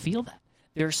audience feel that.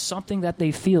 There's something that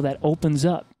they feel that opens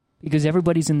up because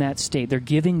everybody's in that state. They're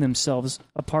giving themselves,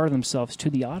 a part of themselves, to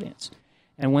the audience.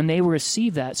 And when they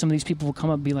receive that, some of these people will come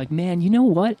up and be like, man, you know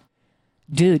what?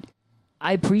 Dude,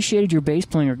 I appreciated your bass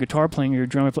playing or guitar playing or your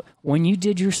drummer playing. When you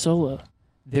did your solo,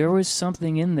 there was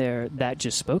something in there that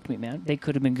just spoke to me, man. They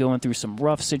could have been going through some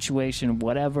rough situation,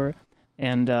 whatever.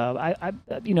 And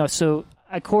so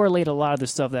I correlate a lot of the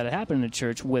stuff that happened in the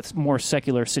church with more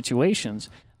secular situations,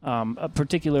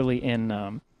 particularly in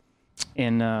kind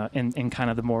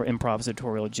of the more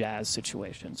improvisatorial jazz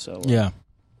situation. So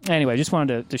anyway, I just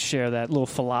wanted to share that little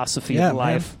philosophy of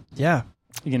life. Man.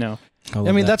 Yeah,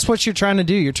 I mean that's what you're trying to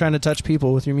do. You're trying to touch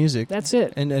people with your music. That's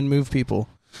it, and move people.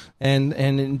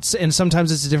 And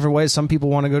sometimes it's a different way. Some people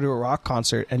want to go to a rock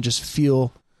concert and just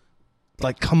feel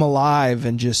like come alive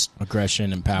and just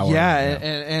aggression and power. Yeah,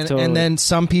 and then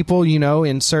some people,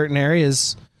 in certain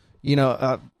areas,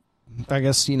 I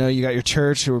guess, you got your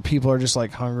church where people are just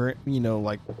like hungry,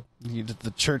 like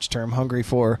the church term, hungry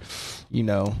for,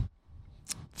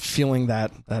 feeling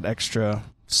that extra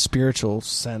spiritual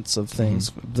sense of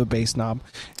things, the bass knob,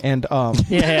 and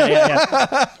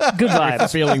yeah. Good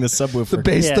vibes. Feeling the subwoofer,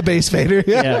 the bass fader,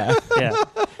 yeah.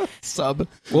 Sub.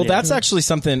 Well, that's actually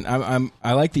something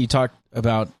I like that you talk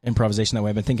about improvisation that way.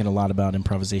 I've been thinking a lot about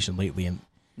improvisation lately, and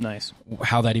Nice.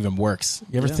 how that even works.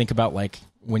 You ever think about like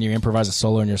when you improvise a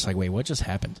solo and you're just like, wait, what just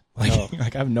happened? Like,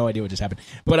 like I have no idea what just happened.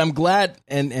 But I'm glad,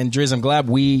 and Driz, I'm glad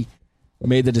we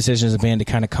made the decision as a band to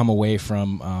kind of come away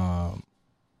from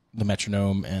the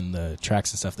metronome and the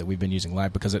tracks and stuff that we've been using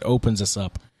live, because it opens us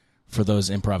up for those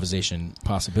improvisation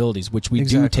possibilities, which we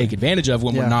do take advantage of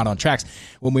when we're not on tracks.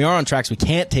 When we are on tracks, we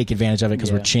can't take advantage of it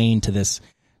because we're chained to this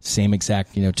same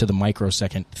exact, to the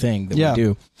microsecond thing that we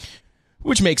do,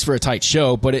 which makes for a tight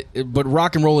show. But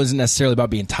rock and roll isn't necessarily about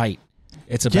being tight.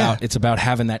 It's about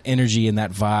having that energy and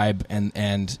that vibe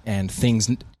and things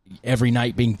every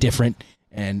night being different.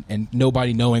 And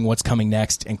nobody knowing what's coming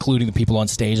next, including the people on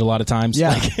stage a lot of times.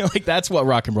 Yeah. Like that's what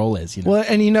rock and roll is. Well,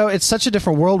 and it's such a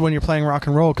different world when you're playing rock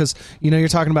and roll, because, you're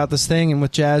talking about this thing, and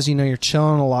with jazz, you're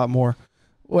chilling a lot more.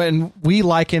 When we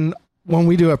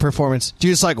do a performance,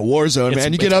 dude, it's like a war zone,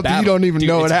 man. You get up and you don't even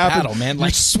know what happened. Battle, man. Like,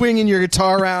 you're swinging your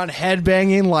guitar around, head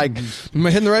banging, like, am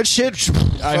I hitting the right shit?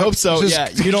 I hope so. Yeah,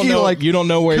 you don't know. You don't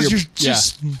know where you're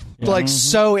just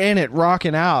so in it,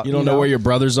 rocking out. You don't know where your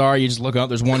brothers are. You just look up.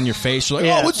 There's one in your face. You're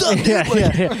like, oh, what's up,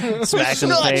 dude? Smacks in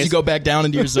the face. You go back down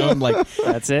into your zone, like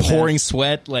that's it, pouring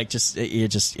sweat, like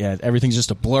everything's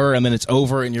just a blur, and then it's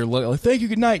over, and you're like, thank you,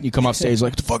 good night. And you come off stage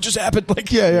like, what the fuck just happened?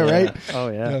 Like, right. Oh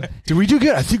yeah. Did we do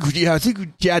good? I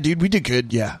think dude, we did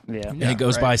good. Yeah. And it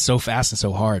goes by so fast and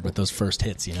so hard with those first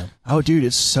hits, Oh, dude,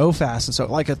 it's so fast and so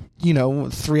like a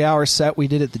 3-hour set we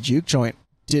did at the Juke Joint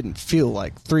didn't feel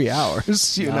like 3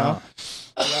 hours. Know.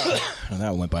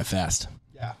 That went by fast.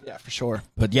 Yeah, for sure.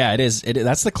 But yeah, it is.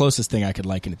 That's the closest thing I could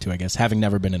liken it to, I guess, having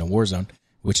never been in a war zone,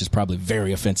 which is probably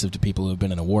very offensive to people who have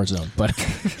been in a war zone. But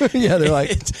yeah, they're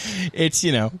like, it's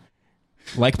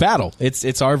like battle.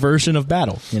 It's our version of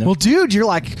battle. Well, dude, you're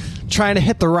like trying to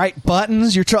hit the right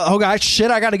buttons. You're trying. Oh gosh, shit!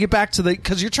 I got to get back to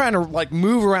because you're trying to like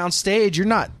move around stage. You're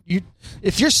not.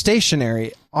 If you're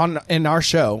stationary in our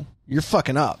show, you're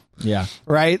fucking up. Yeah.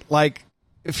 Right. Like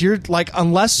if you're like,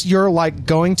 unless you're like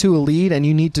going to a lead and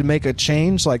you need to make a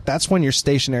change, like that's when you're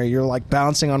stationary. You're like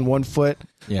bouncing on one foot,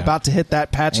 about to hit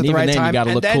that patch at the right time. You got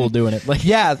to look cool doing it. Like,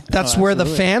 that's where the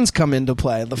fans come into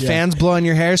play. The fans blowing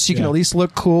your hair so you can at least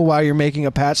look cool while you're making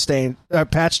a patch stain,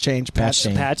 patch change, patch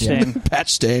stain.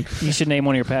 Patch stain. You should name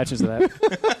one of your patches of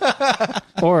that.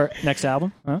 Or next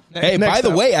album. Huh? Hey, by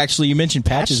the way, actually, you mentioned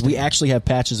patches. We actually have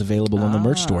patches available on the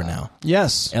merch store now.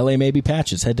 Yes. LA Maybe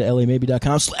patches. Head to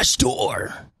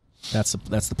lamaybe.com/store. That's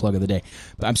the plug of the day.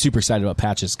 But I'm super excited about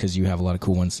patches because you have a lot of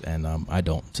cool ones and I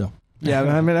don't. So yeah,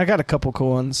 I mean, I got a couple cool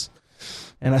ones,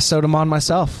 and I sewed them on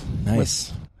myself.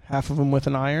 Nice. Half of them with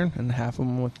an iron, and half of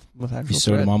them with actual You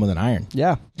sewed them on with an iron.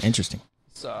 Yeah. Interesting.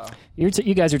 So you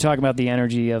guys are talking about the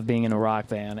energy of being in a rock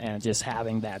band and just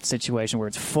having that situation where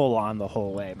it's full on the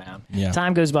whole way, man. Yeah.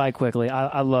 Time goes by quickly.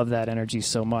 I love that energy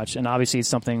so much, and obviously it's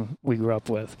something we grew up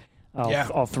with,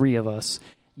 all three of us.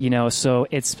 So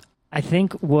it's. I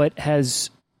think what has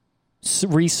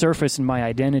resurfaced in my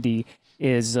identity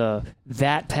is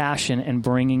that passion and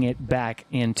bringing it back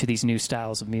into these new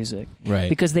styles of music. Right.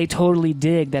 Because they totally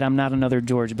dig that I'm not another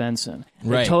George Benson.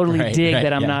 They totally dig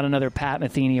that I'm not another Pat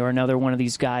Metheny or another one of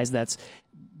these guys that's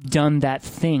done that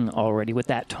thing already with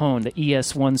that tone, the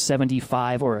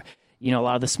ES-175, or a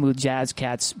lot of the smooth jazz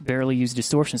cats barely use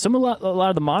distortion. A lot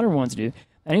of the modern ones do.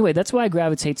 Anyway, that's why I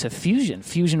gravitate to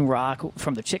fusion rock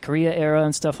from the Chick Corea era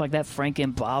and stuff like that. Frank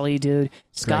Mbali, dude.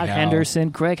 Scott Henderson,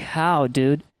 Greg Howe,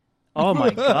 dude. Oh my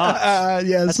god,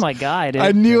 yes, that's my guy, dude.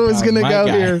 I knew it was going to go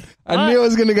here.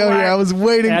 I was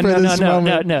waiting for this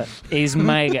moment. No, he's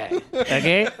my guy.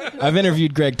 Okay, I've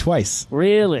interviewed Greg twice.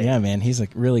 Really? Yeah, man, he's a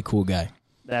really cool guy.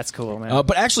 That's cool, man.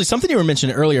 But actually, something you were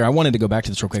mentioning earlier, I wanted to go back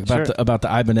to this real quick about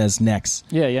the Ibanez necks.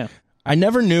 Yeah. I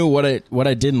never knew what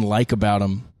I didn't like about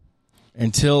him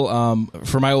until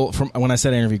when I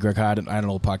said I interviewed Greg Howe. I had an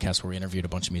old podcast where we interviewed a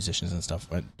bunch of musicians and stuff.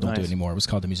 I don't do it anymore. It was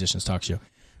called the Musicians Talk Show.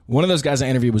 One of those guys I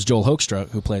interviewed was Joel Hoekstra,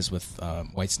 who plays with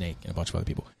Whitesnake and a bunch of other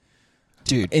people.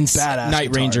 Dude, badass Night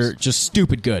guitars. Ranger, just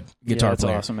stupid good guitar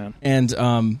player. Awesome, man.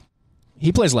 And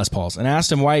he plays Les Pauls, and I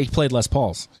asked him why he played Les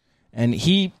Pauls, and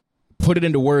he put it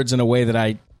into words in a way that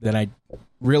I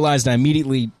realized I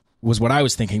immediately was what I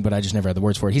was thinking, but I just never had the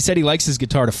words for it. He said he likes his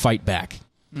guitar to fight back.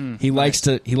 He likes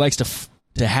to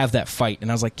have that fight,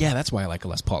 and I was like, yeah, that's why I like a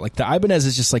Les Paul. Like the Ibanez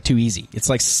is just like too easy. It's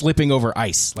like slipping over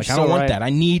ice. Like I don't want that.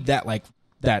 I need that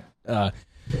that.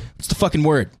 What's the fucking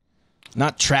word?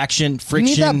 Not traction, friction.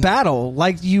 You need that battle.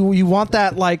 Like you want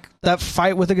that that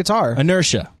fight with a guitar.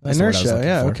 Inertia. Inertia.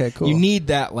 Yeah. Okay. Cool. You need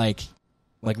that like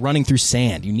running through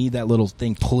sand. You need that little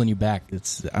thing pulling you back.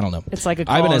 I don't know. It's like a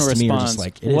call and response.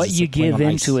 What you give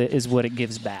into it is what it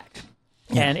gives back.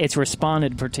 Yeah. And it's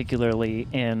responded particularly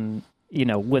in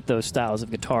with those styles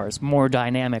of guitars. More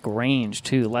dynamic range,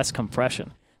 too, less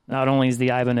compression. Not only is the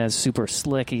Ibanez super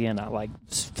slicky and like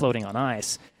floating on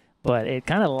ice, but it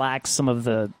kind of lacks some of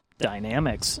the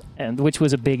dynamics, and which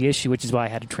was a big issue, which is why I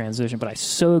had to transition. But I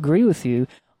so agree with you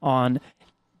on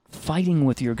fighting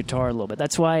with your guitar a little bit.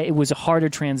 That's why it was a harder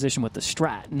transition with the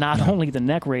Strat. Not only the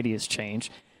neck radius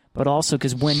change, but also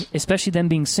because especially them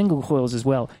being single coils as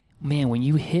well, man, when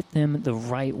you hit them the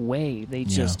right way, they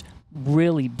just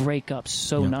really break up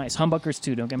so nice. Humbuckers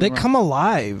too, don't get me wrong. They come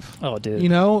alive. Oh, dude.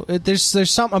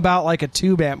 There's something about like a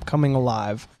tube amp coming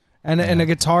alive and a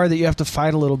guitar that you have to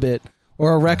fight a little bit.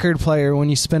 Or a record player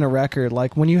when you spin a record.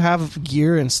 Like when you have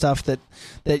gear and stuff that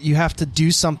you have to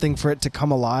do something for it to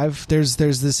come alive, there's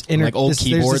this like old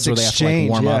keyboards where they have to like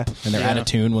warm up and they're out of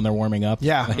tune when they're warming up.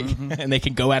 Yeah. And they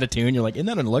can go out of tune. You're like, isn't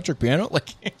that an electric piano? Like,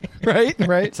 right.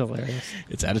 It's hilarious.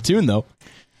 It's out of tune though.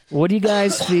 What do you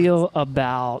guys feel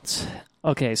about...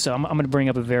 Okay, so I'm going to bring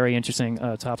up a very interesting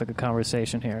topic of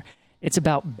conversation here. It's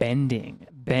about bending.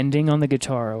 Bending on the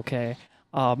guitar, okay?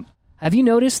 Have you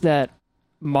noticed that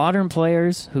modern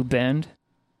players who bend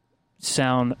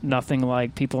sound nothing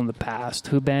like people in the past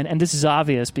who bend? And this is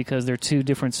obvious because they're two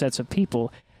different sets of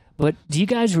people. But do you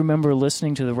guys remember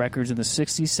listening to the records in the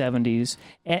 60s, 70s,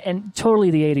 and totally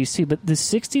the 80s too, but the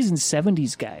 60s and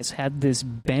 70s guys had this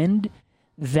bend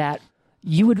that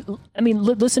you would... I mean,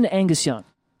 listen to Angus Young.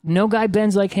 No guy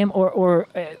bends like him or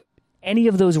any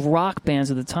of those rock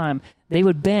bands at the time. They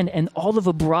would bend, and all the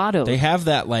vibrato. They have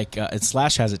that, like, and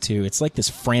Slash has it too. It's like this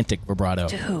frantic vibrato.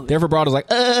 Dude. Their vibrato's like,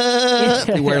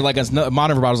 where like a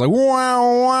modern vibrato's like,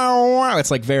 wow, wow, wow. It's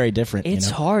like very different. It's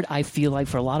hard, I feel like,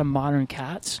 for a lot of modern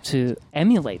cats to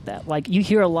emulate that. Like, you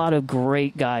hear a lot of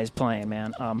great guys playing,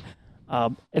 man.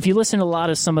 If you listen to a lot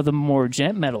of some of the more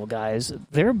gent metal guys,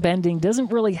 their bending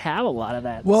doesn't really have a lot of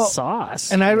that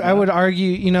sauce. And I would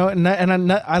argue,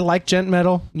 I like gent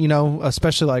metal,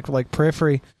 especially like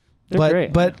Periphery.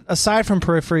 But aside from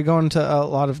Periphery, going to a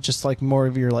lot of just like more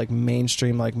of your like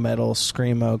mainstream like metal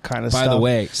screamo kind of stuff. By the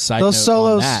way, side those note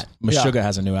solos, on that, Meshuggah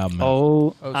has a new album out.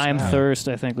 Oh, I'm Thirst,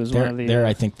 I think was one of the... They're,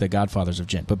 I think, the godfathers of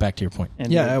gent. But back to your point.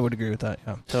 Yeah, I would agree with that.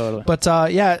 Yeah, totally. But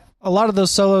a lot of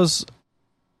those solos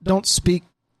don't speak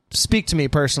to me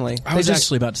personally. I was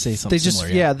actually about to say something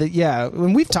similar.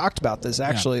 And we've talked about this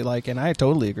actually, and I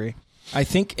totally agree. I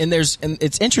think, and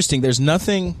it's interesting. There's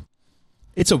nothing.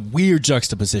 It's a weird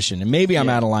juxtaposition, and maybe I'm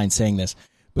out of line saying this,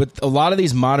 but a lot of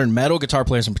these modern metal guitar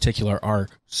players in particular are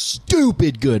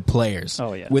stupid good players.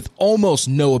 Oh, yeah. With almost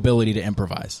no ability to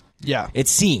improvise. Yeah, it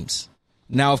seems.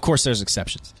 Now, of course, there's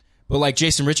exceptions. But like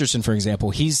Jason Richardson, for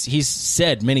example, he's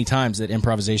said many times that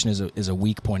improvisation is a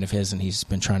weak point of his, and he's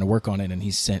been trying to work on it, and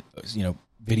he's sent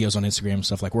videos on Instagram and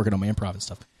stuff, like working on my improv and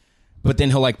stuff. But then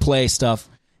he'll like play stuff,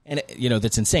 and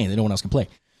that's insane that no one else can play.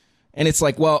 And it's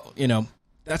like, well,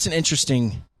 that's an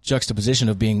interesting juxtaposition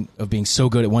of being so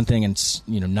good at one thing and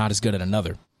not as good at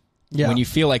another. Yeah. When you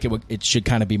feel like it should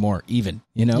kind of be more even,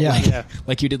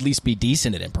 like you'd at least be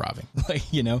decent at improvising,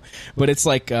 But it's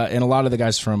like, and a lot of the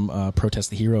guys from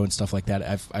Protest the Hero and stuff like that,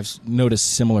 I've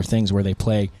noticed similar things where they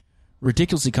play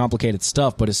ridiculously complicated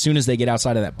stuff, but as soon as they get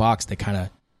outside of that box, they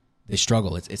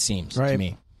struggle. It seems to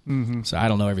me. Mm-hmm. So I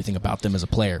don't know everything about them as a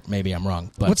player. Maybe I'm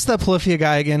wrong. But what's that Polyphia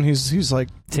guy again? Who's like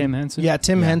Tim Henson? Yeah,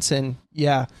 Tim Henson.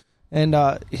 Yeah. And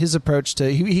his approach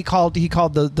to he called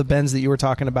the bends that you were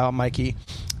talking about, Mikey.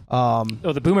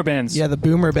 The boomer bends. Yeah, the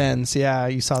boomer bends. Yeah,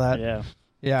 you saw that.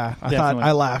 Yeah. I thought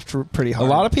I laughed pretty hard.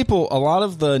 A lot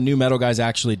of the new metal guys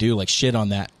actually do like shit on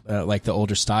that, like the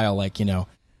older style, like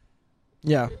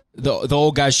Yeah. The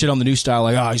old guys shit on the new style,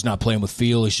 like, he's not playing with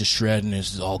feel, he's just shredding,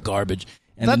 this is all garbage.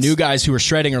 And the new guys who are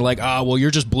shredding are like, well,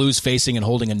 you're just blues facing and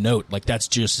holding a note. Like, that's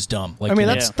just as dumb. Like,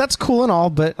 that's cool and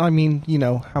all, but I mean,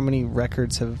 how many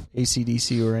records have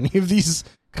AC/DC or any of these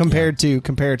compared to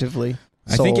comparatively?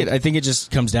 I think it just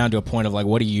comes down to a point of like,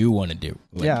 what do you want to do?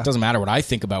 Like, it doesn't matter what I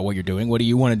think about what you're doing. What do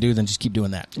you want to do? Then just keep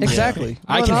doing that. Exactly.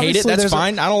 I can hate it. That's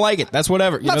fine. I don't like it. That's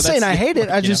whatever. I'm not saying I hate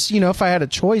it. I just, if I had a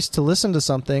choice to listen to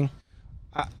something,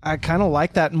 I kind of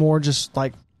like that more, just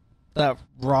like that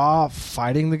raw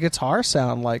fighting the guitar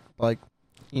sound,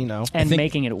 and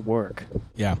making it work.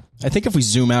 Yeah, I think if we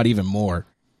zoom out even more,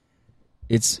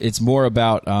 it's more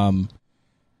about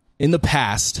in the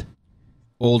past,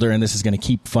 older, and this is going to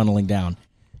keep funneling down.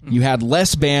 You had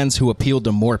less bands who appealed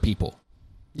to more people.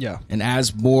 Yeah, and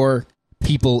as more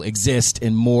people exist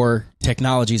and more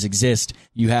technologies exist,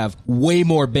 you have way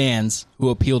more bands who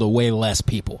appeal to way less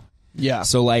people. Yeah,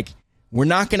 so like we're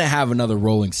not going to have another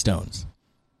Rolling Stones.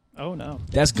 Oh, no.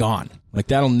 That's gone. Like,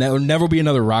 that'll never be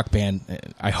another rock band.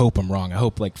 I hope I'm wrong. I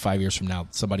hope, like, 5 years from now,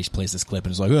 somebody plays this clip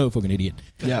and is like, oh, fucking idiot.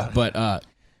 Yeah. But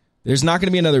There's not going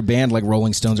to be another band like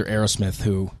Rolling Stones or Aerosmith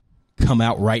who come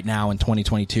out right now in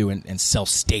 2022 and sell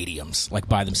stadiums like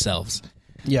by themselves.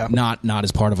 Yeah. Not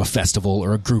as part of a festival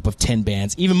or a group of 10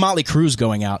 bands. Even Motley Crue's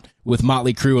going out with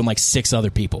Motley Crue and like 6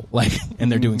 other people, like,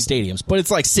 and they're doing stadiums. But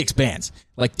it's like 6 bands,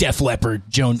 like Def Leppard,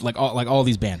 Jones, like all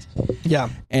these bands. Yeah.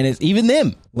 And it's even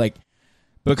them, like,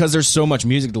 because there's so much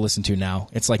music to listen to now.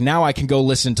 It's like now I can go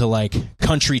listen to like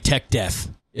country tech death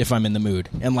if I'm in the mood,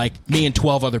 and like me and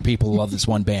 12 other people love this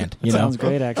one band. You know, sounds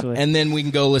great actually. And then we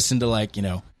can go listen to like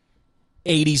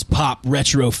 80s pop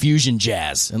retro fusion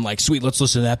jazz, and like, sweet, let's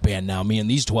listen to that band now, me and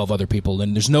these 12 other people,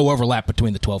 and there's no overlap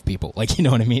between the 12 people, like, you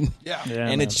know what I mean? Yeah.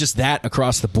 And it's just that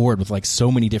across the board with like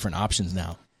so many different options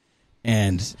now,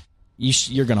 and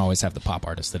you're gonna always have the pop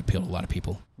artists that appeal to a lot of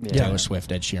people. Taylor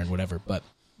Swift, Ed Sheeran, whatever, but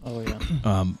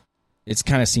it's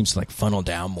kind of seems to like funnel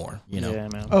down more, Yeah,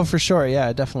 man. Oh, for sure. Yeah,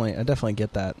 I definitely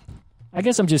get that. I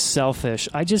guess I'm just selfish.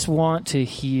 I just want to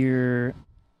hear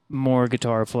more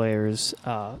guitar players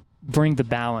bring the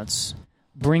balance,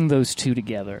 bring those two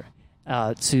together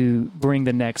to bring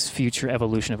the next future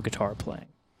evolution of guitar playing.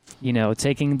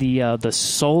 Taking the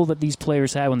soul that these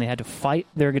players had when they had to fight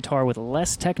their guitar with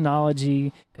less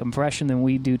technology, compression than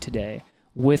we do today,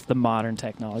 with the modern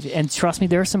technology. And trust me,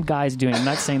 there are some guys doing it. I'm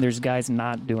not saying there's guys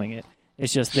not doing it.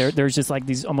 It's just there's just like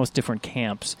these almost different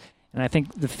camps. And I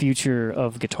think the future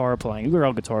of guitar playing, we're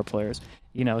all guitar players,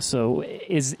 so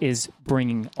is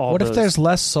bringing all What those. if there's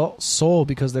less soul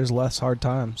because there's less hard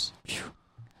times?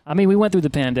 I mean, we went through the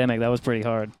pandemic. That was pretty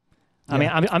hard. I mean,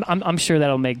 I'm sure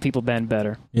that'll make people bend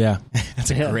better. Yeah,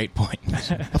 that's a great point.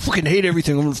 I fucking hate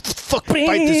everything. I'm gonna fucking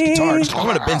fight this guitar. I'm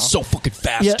gonna bend so fucking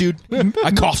fast, dude.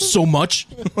 I cough so much.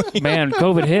 Man,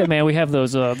 COVID hit, man. We have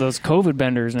those COVID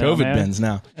benders now. COVID bends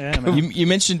now. Yeah, man. You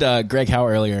mentioned Greg Howe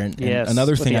earlier, and Yes,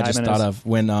 another with thing the I just Ibanez. thought of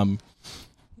when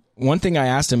one thing I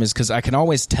asked him is because I can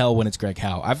always tell when it's Greg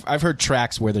Howe. I've heard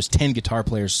tracks where there's 10 guitar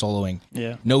players soloing,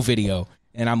 no video,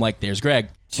 and I'm like, there's Greg.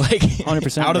 Like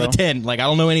 100%, out of the bro. 10, like I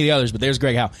don't know any of the others, but there's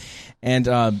Greg Howe. And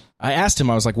I asked him,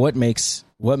 I was like, what makes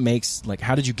like,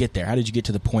 how did you get there? How did you get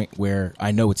to the point where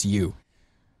I know it's you?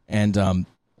 And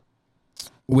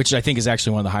which I think is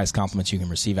actually one of the highest compliments you can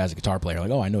receive as a guitar player.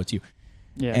 Like, oh, I know it's you.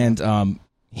 Yeah. And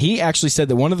he actually said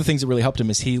that one of the things that really helped him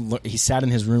is he sat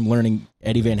in his room learning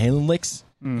Eddie Van Halen licks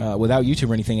without YouTube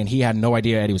or anything, and he had no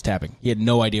idea Eddie was tapping. He had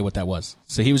no idea what that was.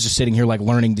 So he was just sitting here like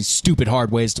learning these stupid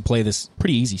hard ways to play this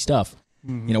pretty easy stuff.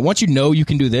 Once you know you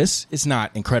can do this, it's not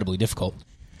incredibly difficult.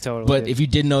 Totally. But if you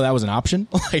didn't know that was an option,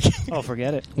 like, oh,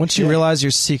 forget it. Once you realize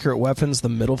your secret weapon's the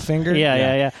middle finger.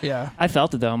 Yeah. I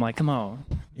felt it though. I'm like, come on,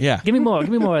 yeah, give me more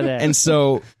of that. And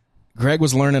so Greg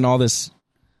was learning all this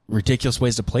ridiculous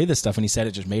ways to play this stuff, and he said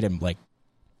it just made him like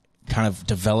kind of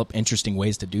develop interesting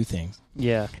ways to do things.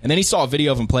 Yeah. And then he saw a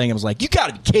video of him playing and was like, you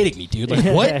gotta be kidding me, dude. Like,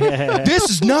 what? This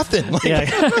is nothing. Like,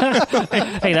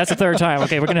 Hey, that's the third time.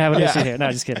 Okay, we're going to have an issue here.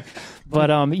 No, just kidding.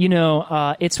 But,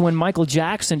 it's when Michael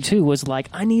Jackson, too, was like,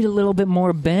 I need a little bit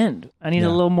more bend. I need a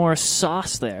little more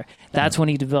sauce there. That's when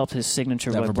he developed his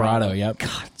signature that vibrato, yep.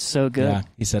 God, so good. Yeah.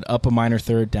 He said up a minor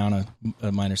third, down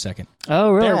a minor second.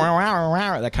 Oh, really?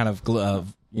 That kind of,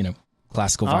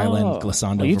 classical violin,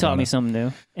 glissando. Well, you vibrato. taught me something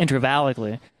new.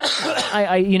 Intravallically.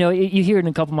 You hear it in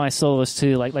a couple of my solos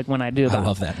too, like when I do that. I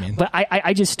love that, man. But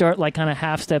I just start like kind of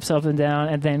half steps up and down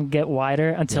and then get wider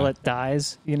until it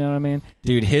dies. You know what I mean?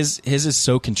 Dude, his is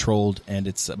so controlled,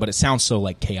 and but it sounds so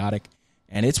like chaotic,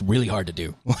 and it's really hard to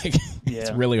do. Like,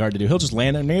 it's really hard to do. He'll just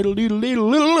land a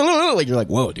like you're like,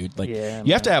 whoa, dude. Like,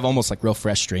 you have to have almost like real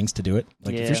fresh strings to do it.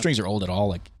 Like, if your strings are old at all,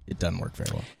 like it doesn't work very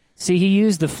well. See, he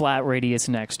used the flat radius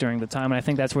necks during the time, and I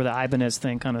think that's where the Ibanez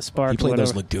thing kind of sparked. He played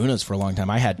those Lagunas for a long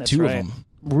time. I had two of them.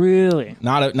 Really?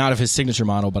 Not of his signature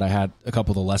model, but I had a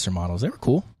couple of the lesser models. They were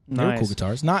cool. They were cool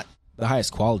guitars. Not the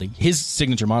highest quality. His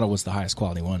signature model was the highest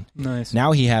quality one. Nice.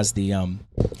 Now he has the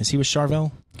is he with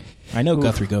Charvel? I know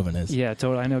Guthrie Govan is. Yeah,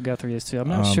 totally. I know Guthrie is too. I'm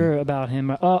not sure about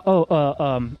him.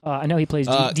 I know he plays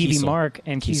DB Mark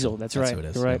and Kiesel. That's right. Who it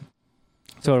is. You're right.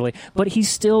 Yeah. Totally. But he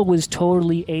still was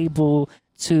totally able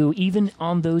to, even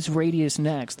on those radius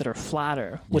necks that are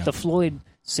flatter with the Floyd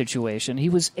situation, he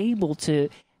was able to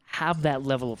have that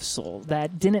level of soul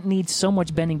that didn't need so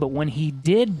much bending, but when he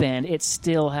did bend, it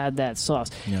still had that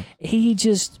sauce. Yeah. He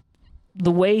just,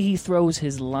 the way he throws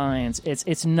his lines,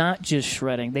 it's not just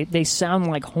shredding. They sound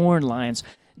like horn lines,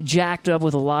 jacked up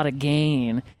with a lot of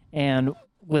gain, and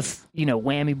with,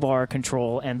 whammy bar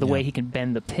control, and the way he can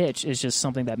bend the pitch is just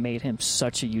something that made him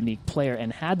such a unique player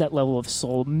and had that level of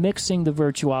soul, mixing the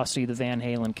virtuosity of the Van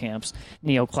Halen camps,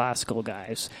 neoclassical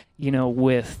guys,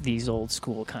 with these old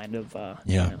school kind of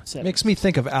settings. Makes me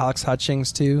think of Alex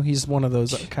Hutchings too. He's one of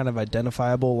those kind of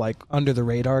identifiable, like under the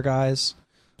radar guys.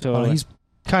 He's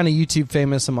kind of YouTube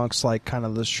famous amongst like kind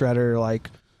of the shredder, like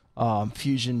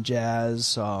fusion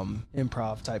jazz,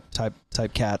 improv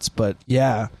type cats. But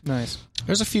yeah, nice.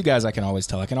 There's a few guys I can always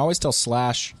tell. I can always tell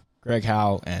Slash, Greg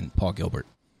Howe, and Paul Gilbert.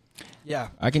 Yeah,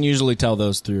 I can usually tell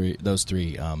those three.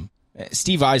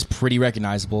 Steve Vai's pretty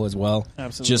recognizable as well.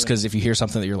 Absolutely. Just because if you hear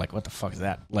something that you're like, what the fuck is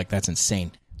that? Like, that's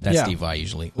insane. That's Steve Vai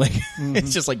usually. Like,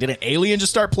 it's just like, did an alien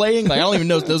just start playing? Like, I don't even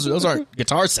know. Those aren't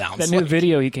guitar sounds. That new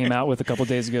video he came out with a couple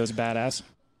days ago is badass.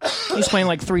 He's playing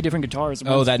like 3 different guitars.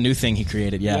 Oh, that new thing he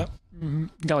created, yeah. Yep. Mm-hmm.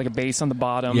 Got like a bass on the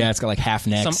bottom. Yeah, it's got like half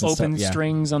necks. Some open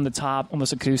strings on the top,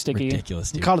 almost acoustic-y.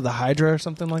 Ridiculous, dude. You called it the Hydra or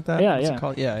something like that? Yeah, What's yeah. it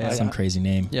called? Yeah. Some crazy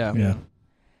name. Yeah.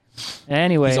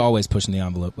 Anyway. He's always pushing the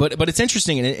envelope. But it's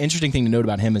interesting. An interesting thing to note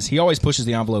about him is he always pushes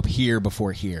the envelope here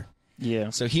before here.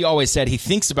 Yeah. So he always said he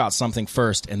thinks about something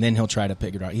first, and then he'll try to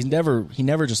figure it out. He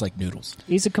never just like noodles.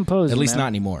 He's a composer, At least not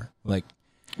anymore. Like,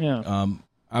 yeah.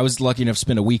 I was lucky enough to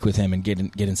spend a week with him and get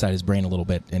inside his brain a little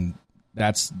bit, and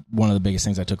that's one of the biggest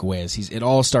things I took away is it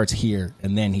all starts here,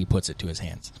 and then he puts it to his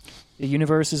hands. The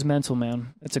universe is mental,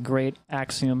 man. It's a great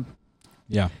axiom.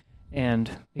 Yeah.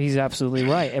 And he's absolutely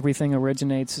right. Everything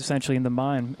originates essentially in the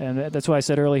mind. And that's why I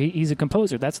said earlier, he's a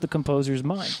composer. That's the composer's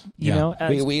mind. You know?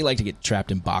 We like to get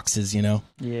trapped in boxes, you know?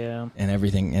 Yeah. And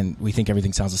everything, and we think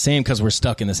everything sounds the same because we're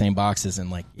stuck in the same boxes, and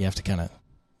like, you have to kind of,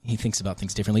 he thinks about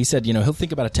things differently. He said, he'll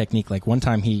think about a technique. Like one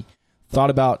time he thought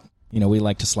about, we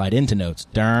like to slide into notes.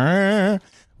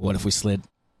 What if we slid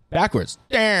backwards?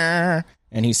 And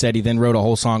he said he then wrote a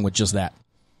whole song with just that.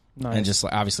 Nice. And just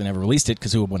obviously never released it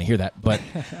because who would want to hear that? But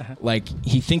like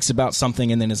he thinks about something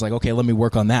and then is like, okay, let me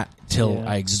work on that till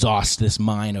I exhaust this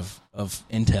mine of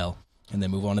intel and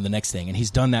then move on to the next thing. And he's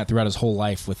done that throughout his whole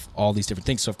life with all these different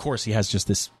things. So of course he has just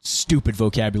this stupid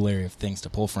vocabulary of things to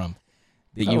pull from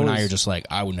that you and I are just like,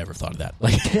 I would never have thought of that.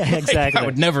 Like, exactly. Like, I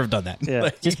would never have done that. Yeah.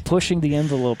 Like, just pushing the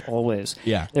envelope always.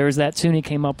 Yeah. There was that tune he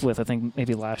came up with, I think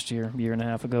maybe last year and a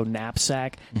half ago,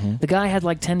 Knapsack. Mm-hmm. The guy had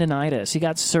like tendonitis. He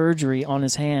got surgery on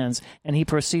his hands, and he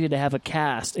proceeded to have a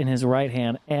cast in his right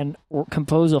hand and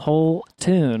compose a whole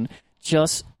tune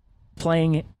just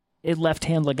playing it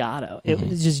left-hand legato. It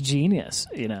was just genius,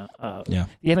 Yeah. You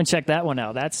haven't checked that one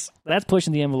out. That's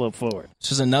pushing the envelope forward.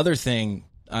 This is another thing.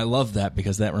 I love that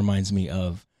because that reminds me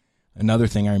of another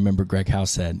thing I remember Greg Howe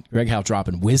said. Greg Howe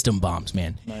dropping wisdom bombs,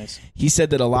 man. Nice. He said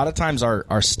that a lot of times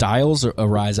our styles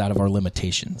arise out of our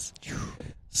limitations.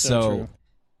 So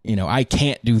I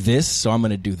can't do this, so I'm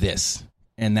going to do this.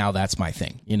 And now that's my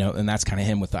thing, and that's kind of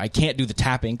him with I can't do the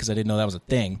tapping because I didn't know that was a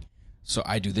thing. So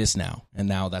I do this now. And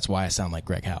now that's why I sound like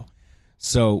Greg Howe.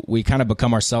 So we kind of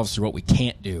become ourselves through what we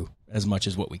can't do as much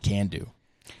as what we can do.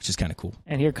 Which is kind of cool.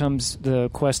 And here comes the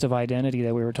quest of identity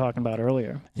that we were talking about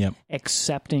earlier. Yep.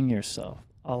 Accepting yourself,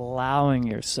 allowing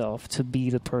yourself to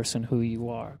be the person who you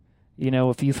are.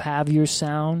 If you have your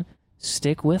sound,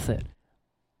 stick with it.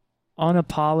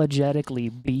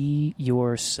 Unapologetically be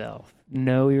yourself.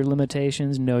 Know your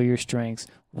limitations, know your strengths,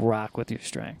 rock with your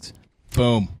strengths.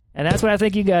 Boom. And that's what I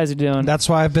think you guys are doing. That's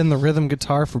why I've been the rhythm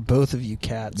guitar for both of you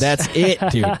cats. That's it,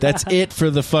 dude. That's it for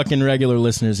the fucking regular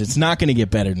listeners. It's not going to get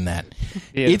better than that.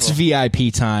 Beautiful. It's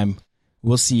VIP time.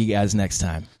 We'll see you guys next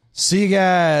time. See you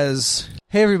guys.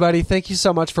 Hey everybody, thank you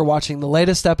so much for watching the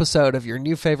latest episode of your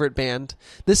new favorite band.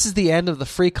 This is the end of the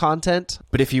free content.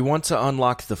 But if you want to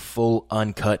unlock the full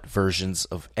uncut versions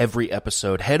of every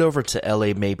episode, head over to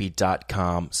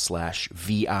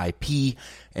lamaybe.com/VIP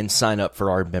and sign up for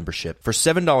our membership. For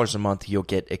 $7 a month, you'll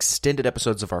get extended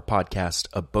episodes of our podcast,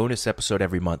 a bonus episode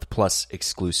every month, plus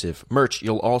exclusive merch.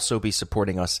 You'll also be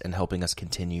supporting us and helping us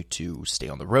continue to stay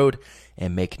on the road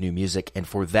and make new music. And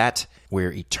for that,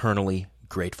 we're eternally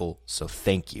grateful. So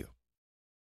thank you.